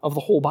of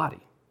the whole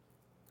body.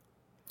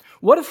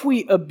 What if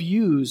we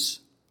abuse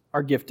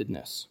our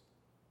giftedness?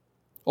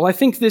 Well, I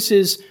think this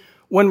is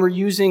when we're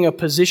using a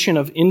position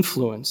of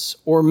influence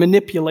or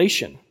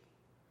manipulation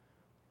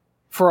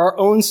for our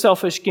own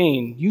selfish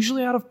gain,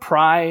 usually out of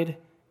pride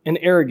and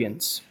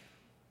arrogance.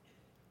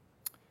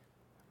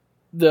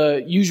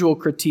 The usual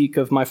critique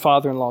of my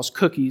father-in-law's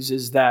cookies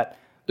is that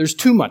there's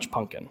too much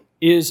pumpkin.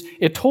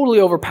 It totally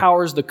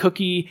overpowers the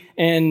cookie,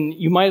 and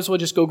you might as well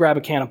just go grab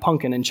a can of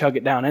pumpkin and chug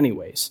it down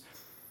anyways.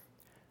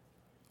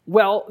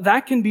 Well,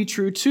 that can be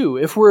true too.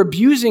 If we're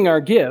abusing our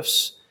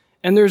gifts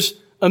and there's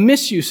a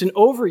misuse and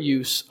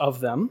overuse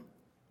of them,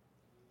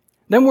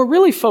 then we're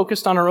really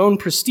focused on our own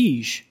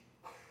prestige,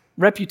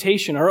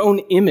 reputation, our own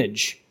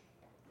image,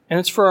 and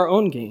it's for our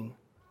own gain.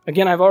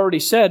 Again, I've already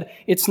said,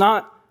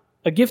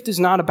 a gift is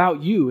not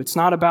about you. It's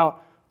not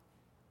about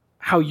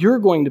how you're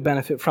going to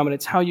benefit from it.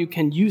 It's how you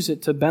can use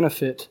it to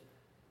benefit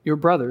your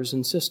brothers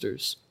and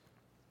sisters.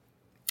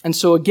 And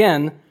so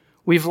again,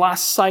 we've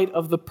lost sight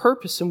of the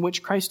purpose in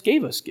which Christ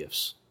gave us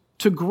gifts,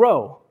 to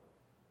grow,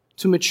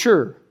 to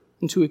mature,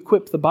 and to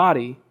equip the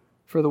body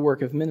for the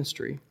work of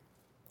ministry.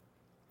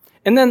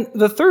 And then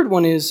the third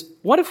one is,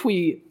 what if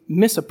we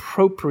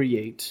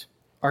misappropriate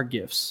our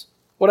gifts?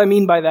 What I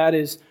mean by that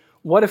is,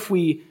 what if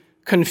we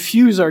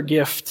confuse our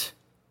gift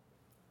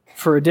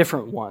for a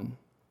different one?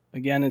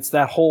 Again, it's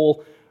that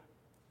whole,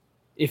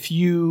 if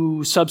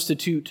you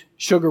substitute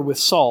sugar with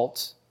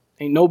salt,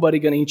 ain't nobody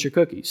going to eat your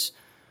cookies.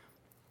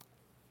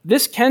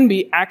 This can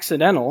be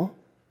accidental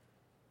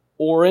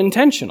or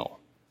intentional.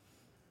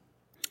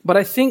 But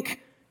I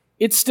think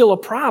it's still a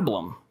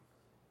problem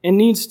and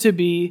needs to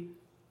be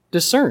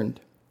discerned.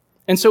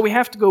 And so we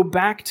have to go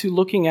back to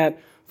looking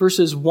at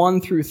verses 1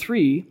 through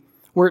 3,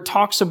 where it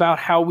talks about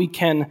how we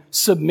can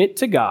submit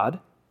to God,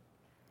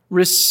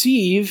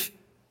 receive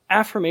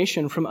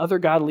affirmation from other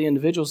godly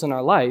individuals in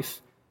our life,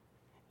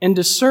 and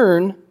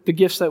discern the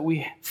gifts that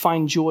we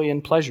find joy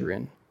and pleasure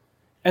in.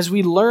 As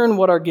we learn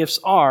what our gifts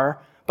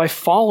are by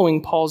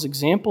following Paul's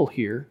example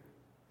here,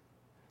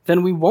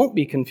 then we won't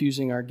be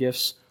confusing our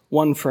gifts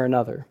one for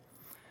another.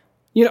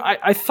 You know,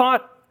 I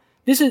thought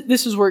this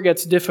is where it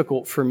gets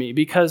difficult for me,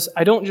 because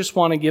I don't just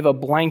want to give a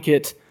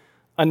blanket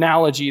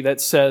analogy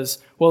that says,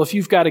 well, if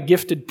you've got a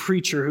gifted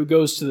preacher who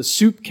goes to the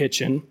soup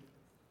kitchen,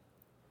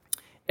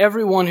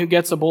 everyone who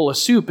gets a bowl of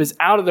soup is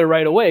out of there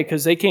right away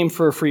because they came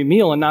for a free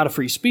meal and not a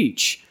free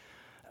speech.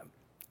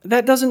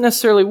 That doesn't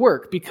necessarily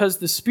work, because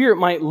the Spirit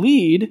might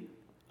lead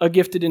a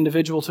gifted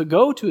individual to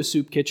go to a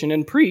soup kitchen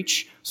and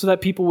preach so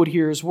that people would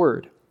hear his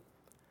word.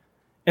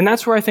 And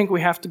that's where I think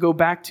we have to go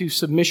back to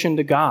submission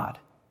to God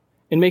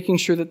and making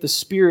sure that the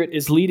Spirit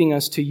is leading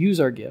us to use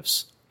our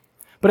gifts.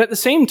 But at the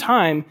same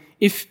time,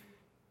 if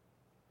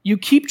you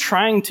keep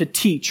trying to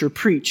teach or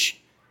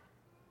preach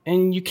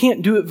and you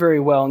can't do it very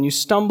well and you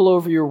stumble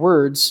over your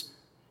words,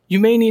 you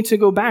may need to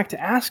go back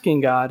to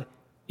asking God,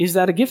 is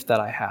that a gift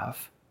that I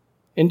have?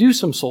 And do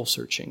some soul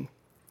searching.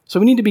 So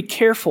we need to be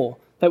careful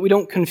that we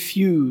don't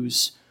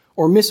confuse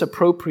or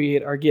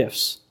misappropriate our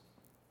gifts.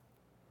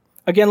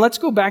 Again, let's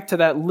go back to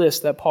that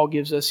list that Paul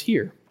gives us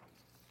here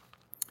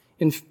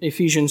in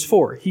Ephesians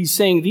 4. He's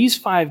saying these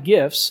 5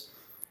 gifts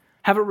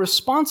have a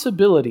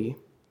responsibility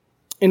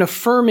in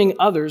affirming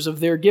others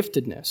of their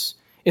giftedness.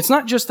 It's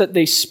not just that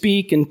they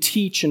speak and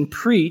teach and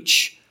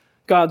preach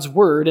God's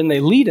word and they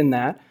lead in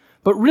that,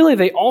 but really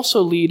they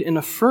also lead in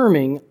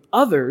affirming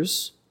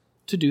others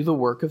to do the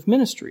work of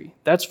ministry.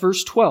 That's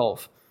verse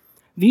 12.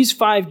 These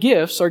 5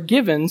 gifts are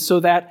given so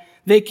that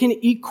they can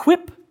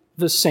equip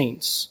the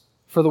saints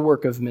for the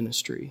work of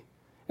ministry.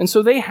 And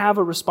so they have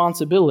a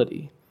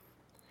responsibility.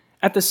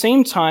 At the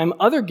same time,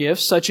 other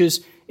gifts such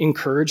as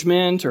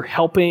encouragement or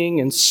helping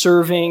and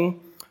serving,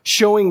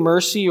 showing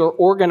mercy or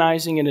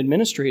organizing and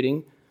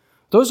administrating,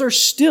 those are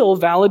still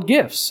valid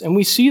gifts, and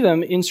we see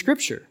them in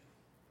Scripture.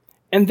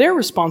 And their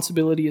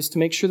responsibility is to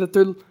make sure that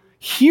they're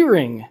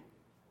hearing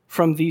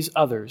from these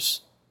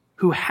others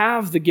who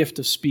have the gift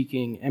of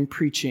speaking and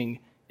preaching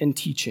and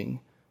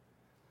teaching.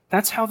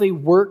 That's how they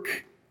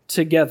work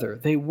together.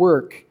 They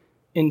work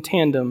in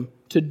tandem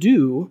to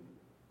do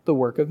the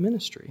work of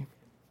ministry.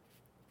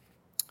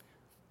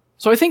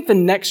 So I think the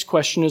next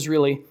question is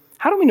really,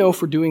 how do we know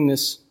if we're doing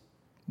this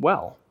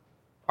well?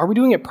 Are we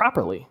doing it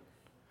properly?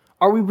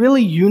 Are we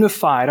really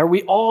unified? Are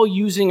we all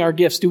using our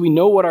gifts? Do we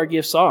know what our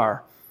gifts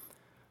are?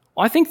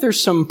 Well, I think there's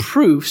some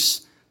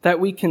proofs that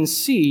we can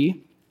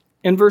see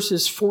in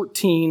verses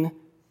 14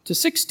 to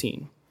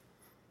 16.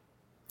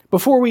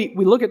 Before we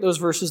look at those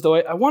verses, though,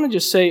 I want to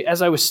just say,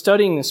 as I was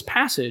studying this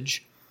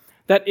passage,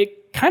 that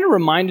it kind of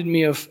reminded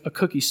me of a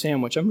cookie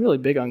sandwich. I'm really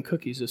big on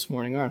cookies this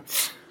morning, aren't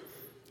I?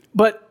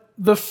 But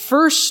the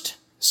first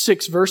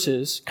 6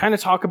 verses kind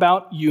of talk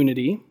about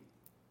unity,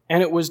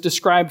 and it was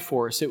described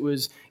for us. It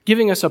was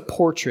giving us a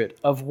portrait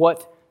of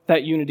what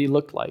that unity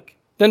looked like.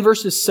 Then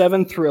verses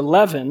 7 through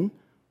 11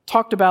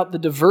 talked about the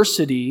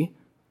diversity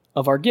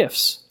of our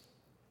gifts.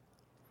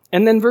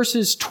 And then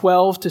verses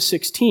 12 to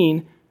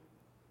 16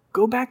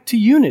 go back to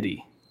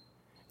unity.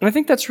 And I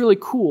think that's really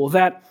cool,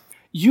 that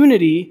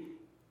unity,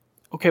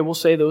 okay, we'll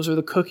say those are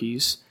the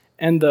cookies,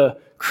 and the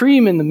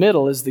cream in the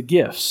middle is the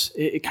gifts.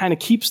 It kind of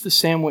keeps the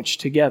sandwich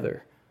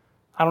together.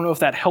 I don't know if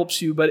that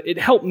helps you, but it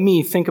helped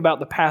me think about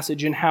the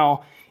passage and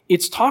how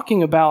it's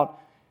talking about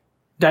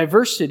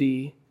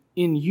diversity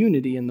in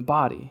unity in the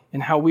body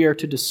and how we are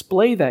to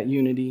display that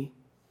unity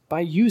by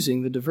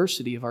using the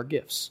diversity of our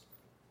gifts.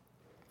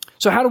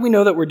 So how do we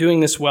know that we're doing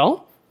this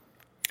well?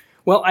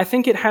 Well, I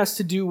think it has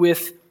to do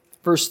with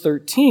verse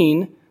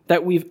 13,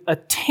 that we've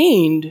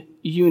attained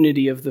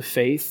unity of the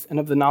faith and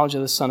of the knowledge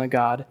of the Son of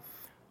God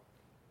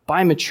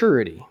by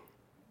maturity.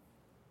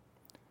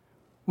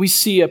 We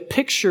see a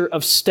picture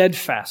of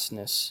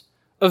steadfastness,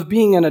 of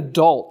being an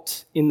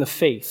adult in the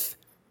faith.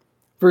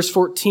 Verse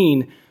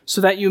 14,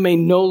 so that you may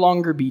no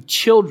longer be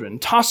children,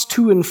 tossed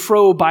to and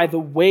fro by the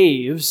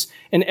waves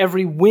and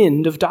every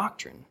wind of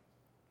doctrine.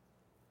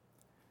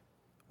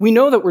 We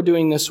know that we're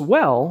doing this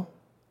well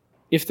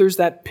if there's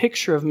that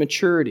picture of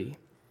maturity.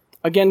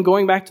 Again,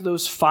 going back to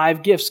those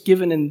 5 gifts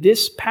given in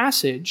this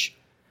passage,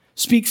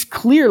 speaks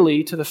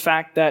clearly to the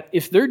fact that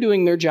if they're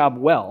doing their job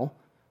well,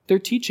 they're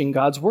teaching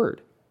God's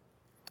word.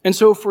 And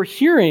so if we're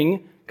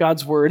hearing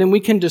God's word and we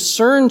can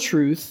discern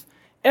truth,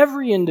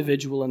 every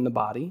individual in the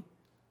body,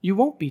 you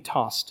won't be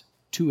tossed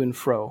to and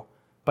fro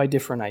by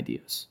different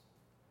ideas.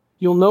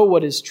 You'll know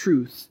what is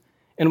truth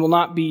and will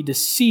not be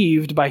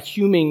deceived by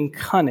human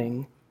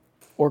cunning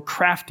or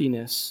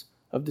craftiness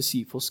of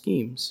deceitful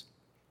schemes.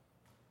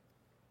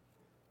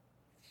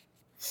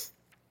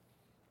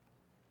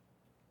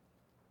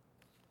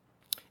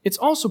 It's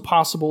also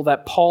possible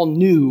that Paul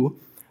knew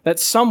that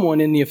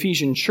someone in the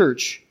Ephesian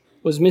church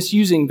was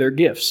misusing their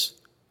gifts.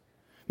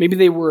 Maybe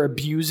they were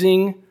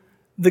abusing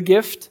the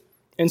gift,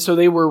 and so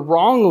they were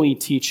wrongly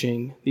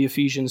teaching the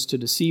Ephesians to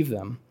deceive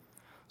them.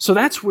 So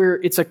that's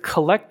where it's a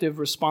collective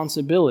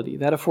responsibility,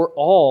 that if we're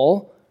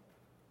all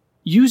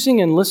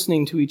using and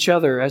listening to each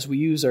other as we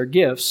use our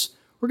gifts,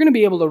 we're going to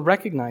be able to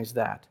recognize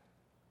that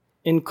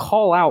and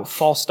call out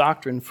false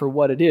doctrine for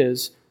what it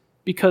is,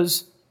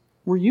 because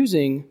we're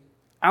using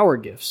our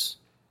gifts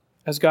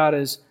as God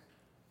has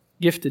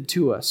gifted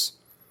to us.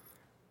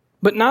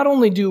 But not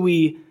only do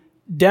we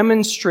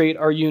demonstrate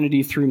our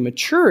unity through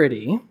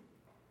maturity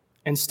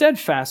and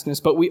steadfastness,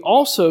 but we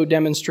also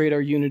demonstrate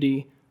our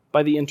unity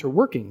by the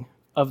interworking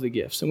of the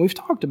gifts. And we've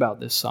talked about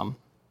this some.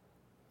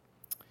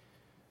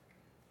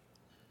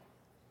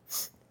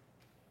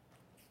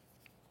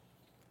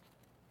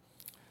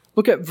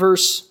 Look at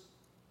verse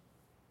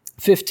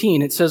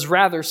 15, it says,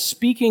 "Rather,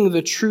 speaking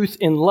the truth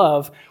in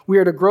love, we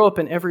are to grow up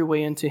in every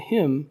way into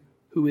him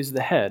who is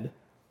the head."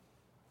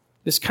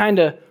 This kind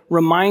of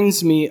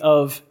reminds me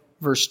of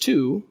verse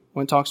 2,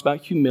 when it talks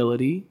about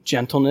humility,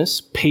 gentleness,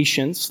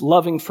 patience,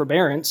 loving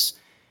forbearance.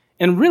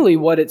 And really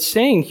what it's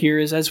saying here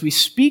is as we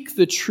speak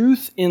the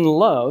truth in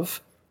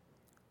love,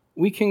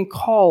 we can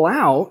call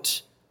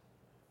out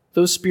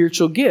those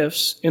spiritual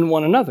gifts in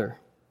one another.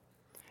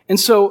 And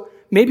so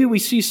maybe we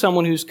see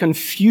someone who's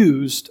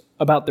confused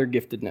about their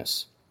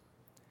giftedness.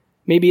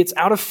 Maybe it's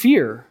out of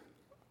fear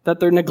that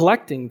they're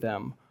neglecting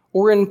them,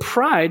 or in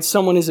pride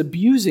someone is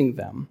abusing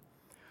them.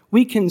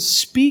 We can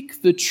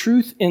speak the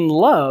truth in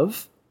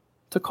love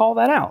to call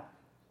that out.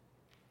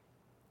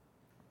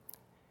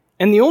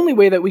 And the only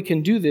way that we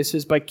can do this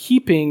is by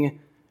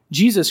keeping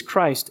Jesus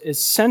Christ as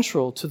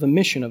central to the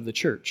mission of the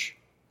church.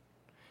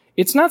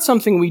 It's not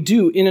something we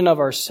do in and of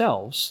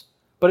ourselves,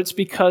 but it's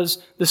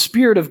because the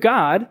Spirit of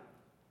God,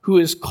 who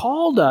has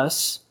called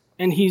us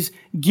and he's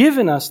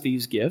given us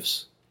these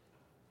gifts,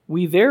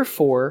 we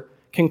therefore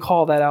can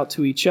call that out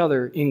to each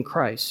other in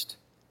Christ.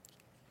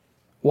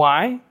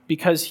 Why?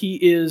 Because he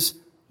is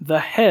the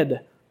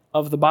head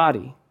of the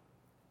body.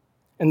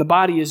 And the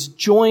body is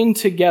joined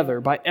together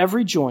by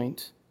every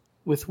joint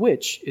with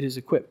which it is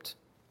equipped.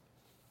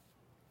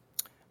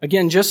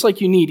 Again, just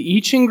like you need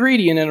each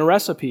ingredient in a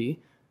recipe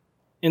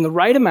in the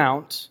right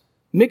amount,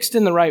 mixed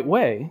in the right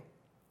way,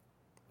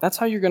 that's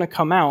how you're going to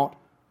come out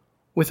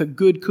with a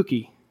good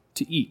cookie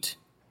to eat.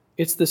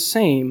 It's the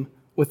same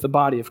with the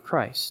body of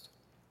Christ.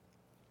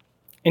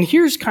 And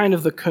here's kind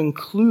of the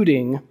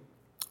concluding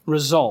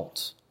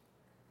result.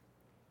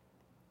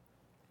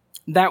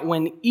 That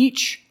when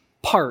each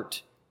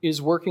part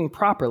is working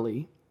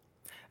properly,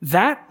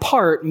 that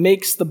part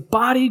makes the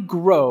body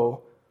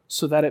grow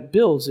so that it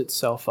builds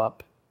itself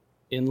up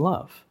in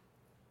love.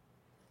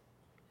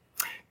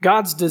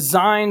 God's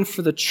design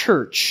for the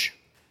church,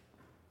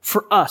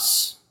 for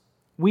us,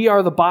 we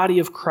are the body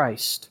of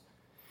Christ.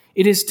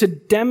 It is to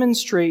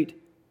demonstrate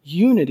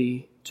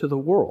unity to the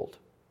world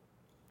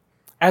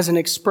as an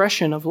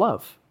expression of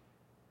love.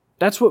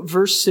 That's what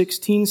verse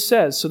 16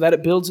 says, so that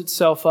it builds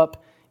itself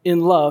up in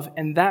love,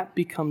 and that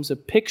becomes a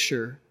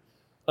picture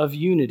of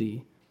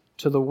unity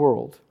to the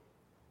world.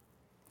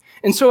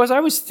 And so as I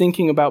was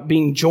thinking about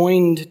being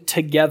joined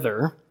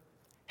together,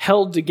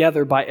 held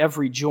together by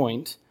every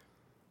joint,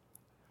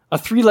 a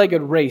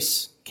three-legged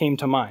race came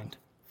to mind.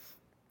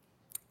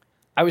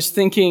 I was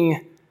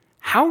thinking,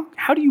 how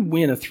do you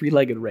win a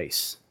three-legged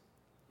race?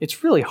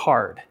 It's really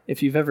hard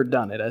if you've ever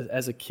done it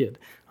as a kid.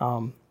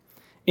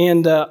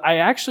 And I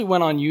actually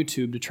went on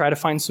YouTube to try to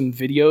find some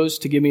videos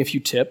to give me a few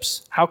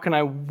tips. How can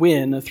I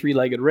win a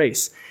three-legged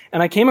race?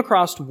 And I came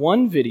across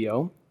one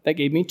video that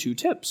gave me 2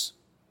 tips.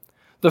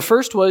 The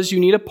first was you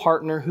need a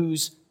partner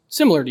who's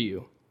similar to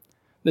you.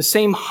 The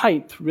same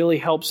height really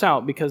helps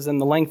out because then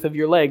the length of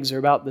your legs are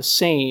about the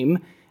same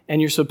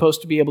and you're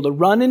supposed to be able to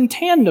run in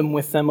tandem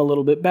with them a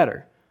little bit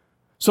better.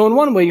 So in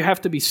one way, you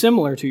have to be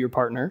similar to your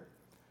partner.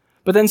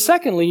 But then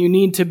secondly, you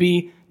need to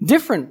be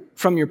different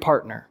from your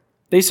partner.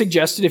 They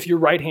suggested if you're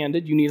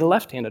right-handed, you need a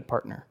left-handed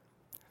partner.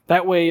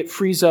 That way it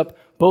frees up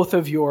both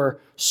of your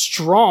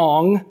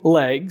strong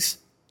legs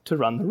to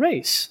run the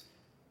race.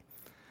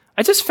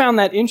 I just found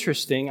that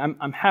interesting.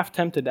 I'm half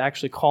tempted to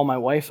actually call my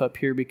wife up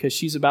here because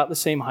she's about the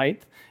same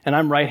height, and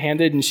I'm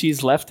right-handed and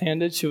she's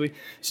left-handed. Should we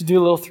do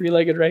a little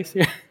three-legged race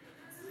here?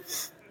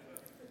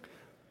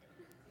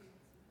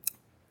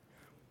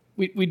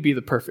 We'd be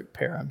the perfect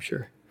pair, I'm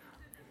sure.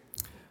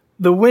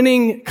 The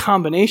winning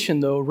combination,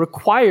 though,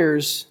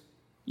 requires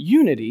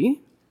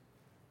unity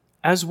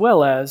as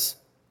well as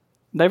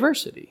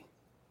diversity.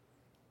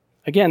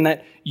 Again,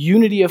 that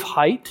unity of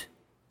height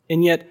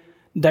and yet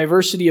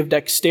diversity of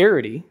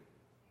dexterity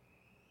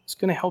is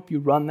going to help you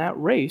run that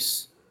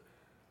race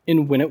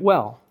and win it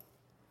well.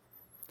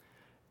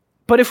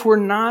 But if we're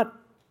not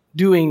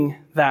doing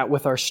that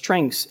with our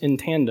strengths in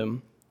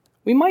tandem,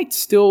 we might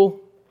still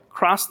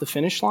cross the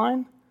finish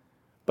line,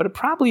 but it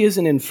probably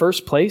isn't in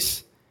first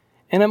place,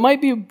 and it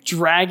might be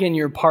dragging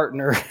your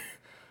partner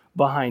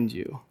behind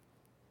you.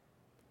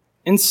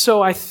 And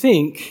so I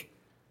think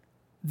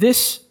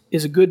this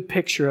is a good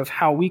picture of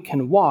how we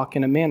can walk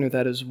in a manner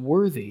that is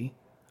worthy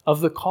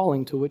of the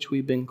calling to which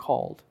we've been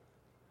called.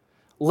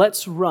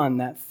 Let's run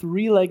that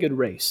three-legged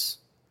race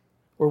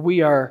where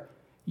we are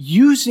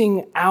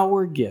using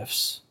our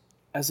gifts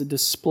as a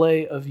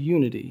display of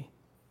unity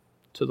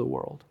to the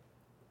world.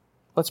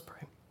 Let's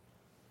pray.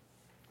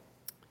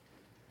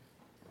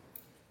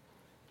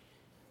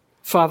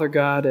 Father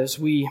God, as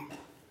we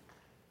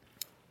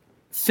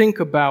think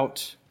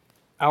about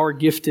our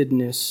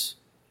giftedness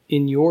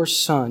in your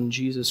Son,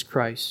 Jesus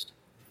Christ,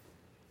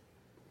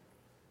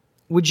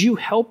 would you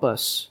help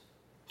us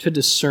to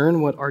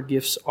discern what our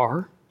gifts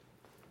are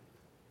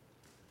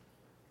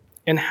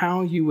and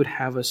how you would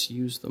have us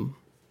use them?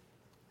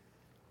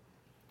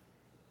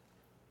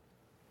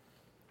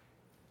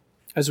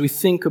 As we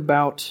think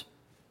about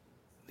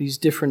these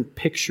different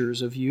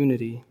pictures of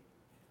unity,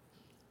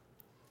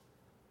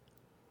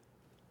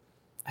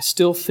 I I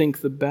still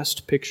think the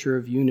best picture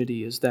of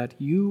unity is that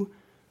you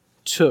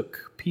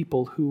took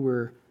people who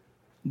were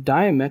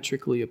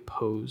diametrically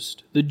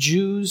opposed, the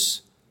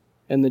Jews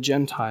and the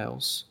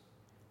Gentiles,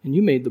 and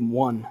you made them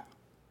one.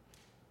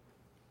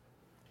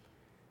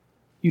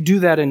 You do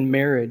that in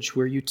marriage,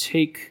 where you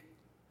take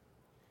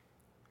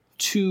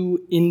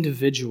two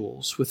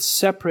individuals with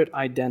separate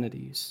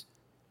identities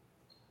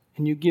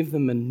and you give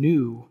them a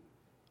new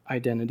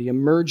identity, a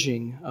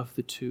merging of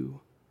the two.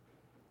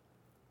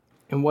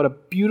 And what a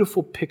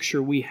beautiful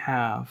picture we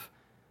have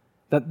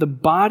that the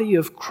body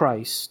of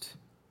Christ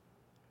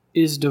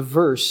is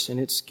diverse in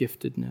its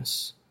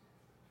giftedness.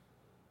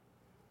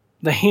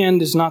 The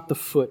hand is not the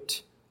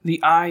foot,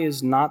 the eye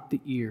is not the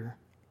ear.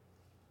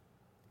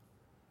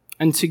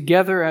 And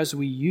together, as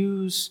we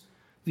use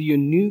the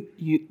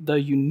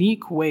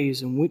unique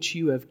ways in which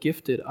you have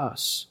gifted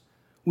us,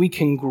 we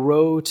can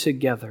grow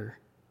together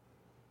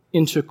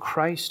into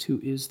Christ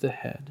who is the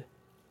head.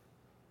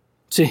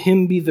 To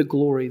him be the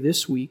glory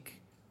this week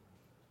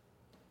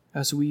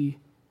as we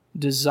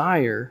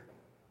desire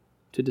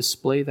to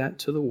display that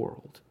to the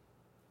world.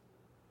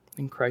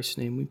 In Christ's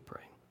name we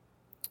pray.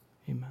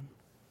 Amen.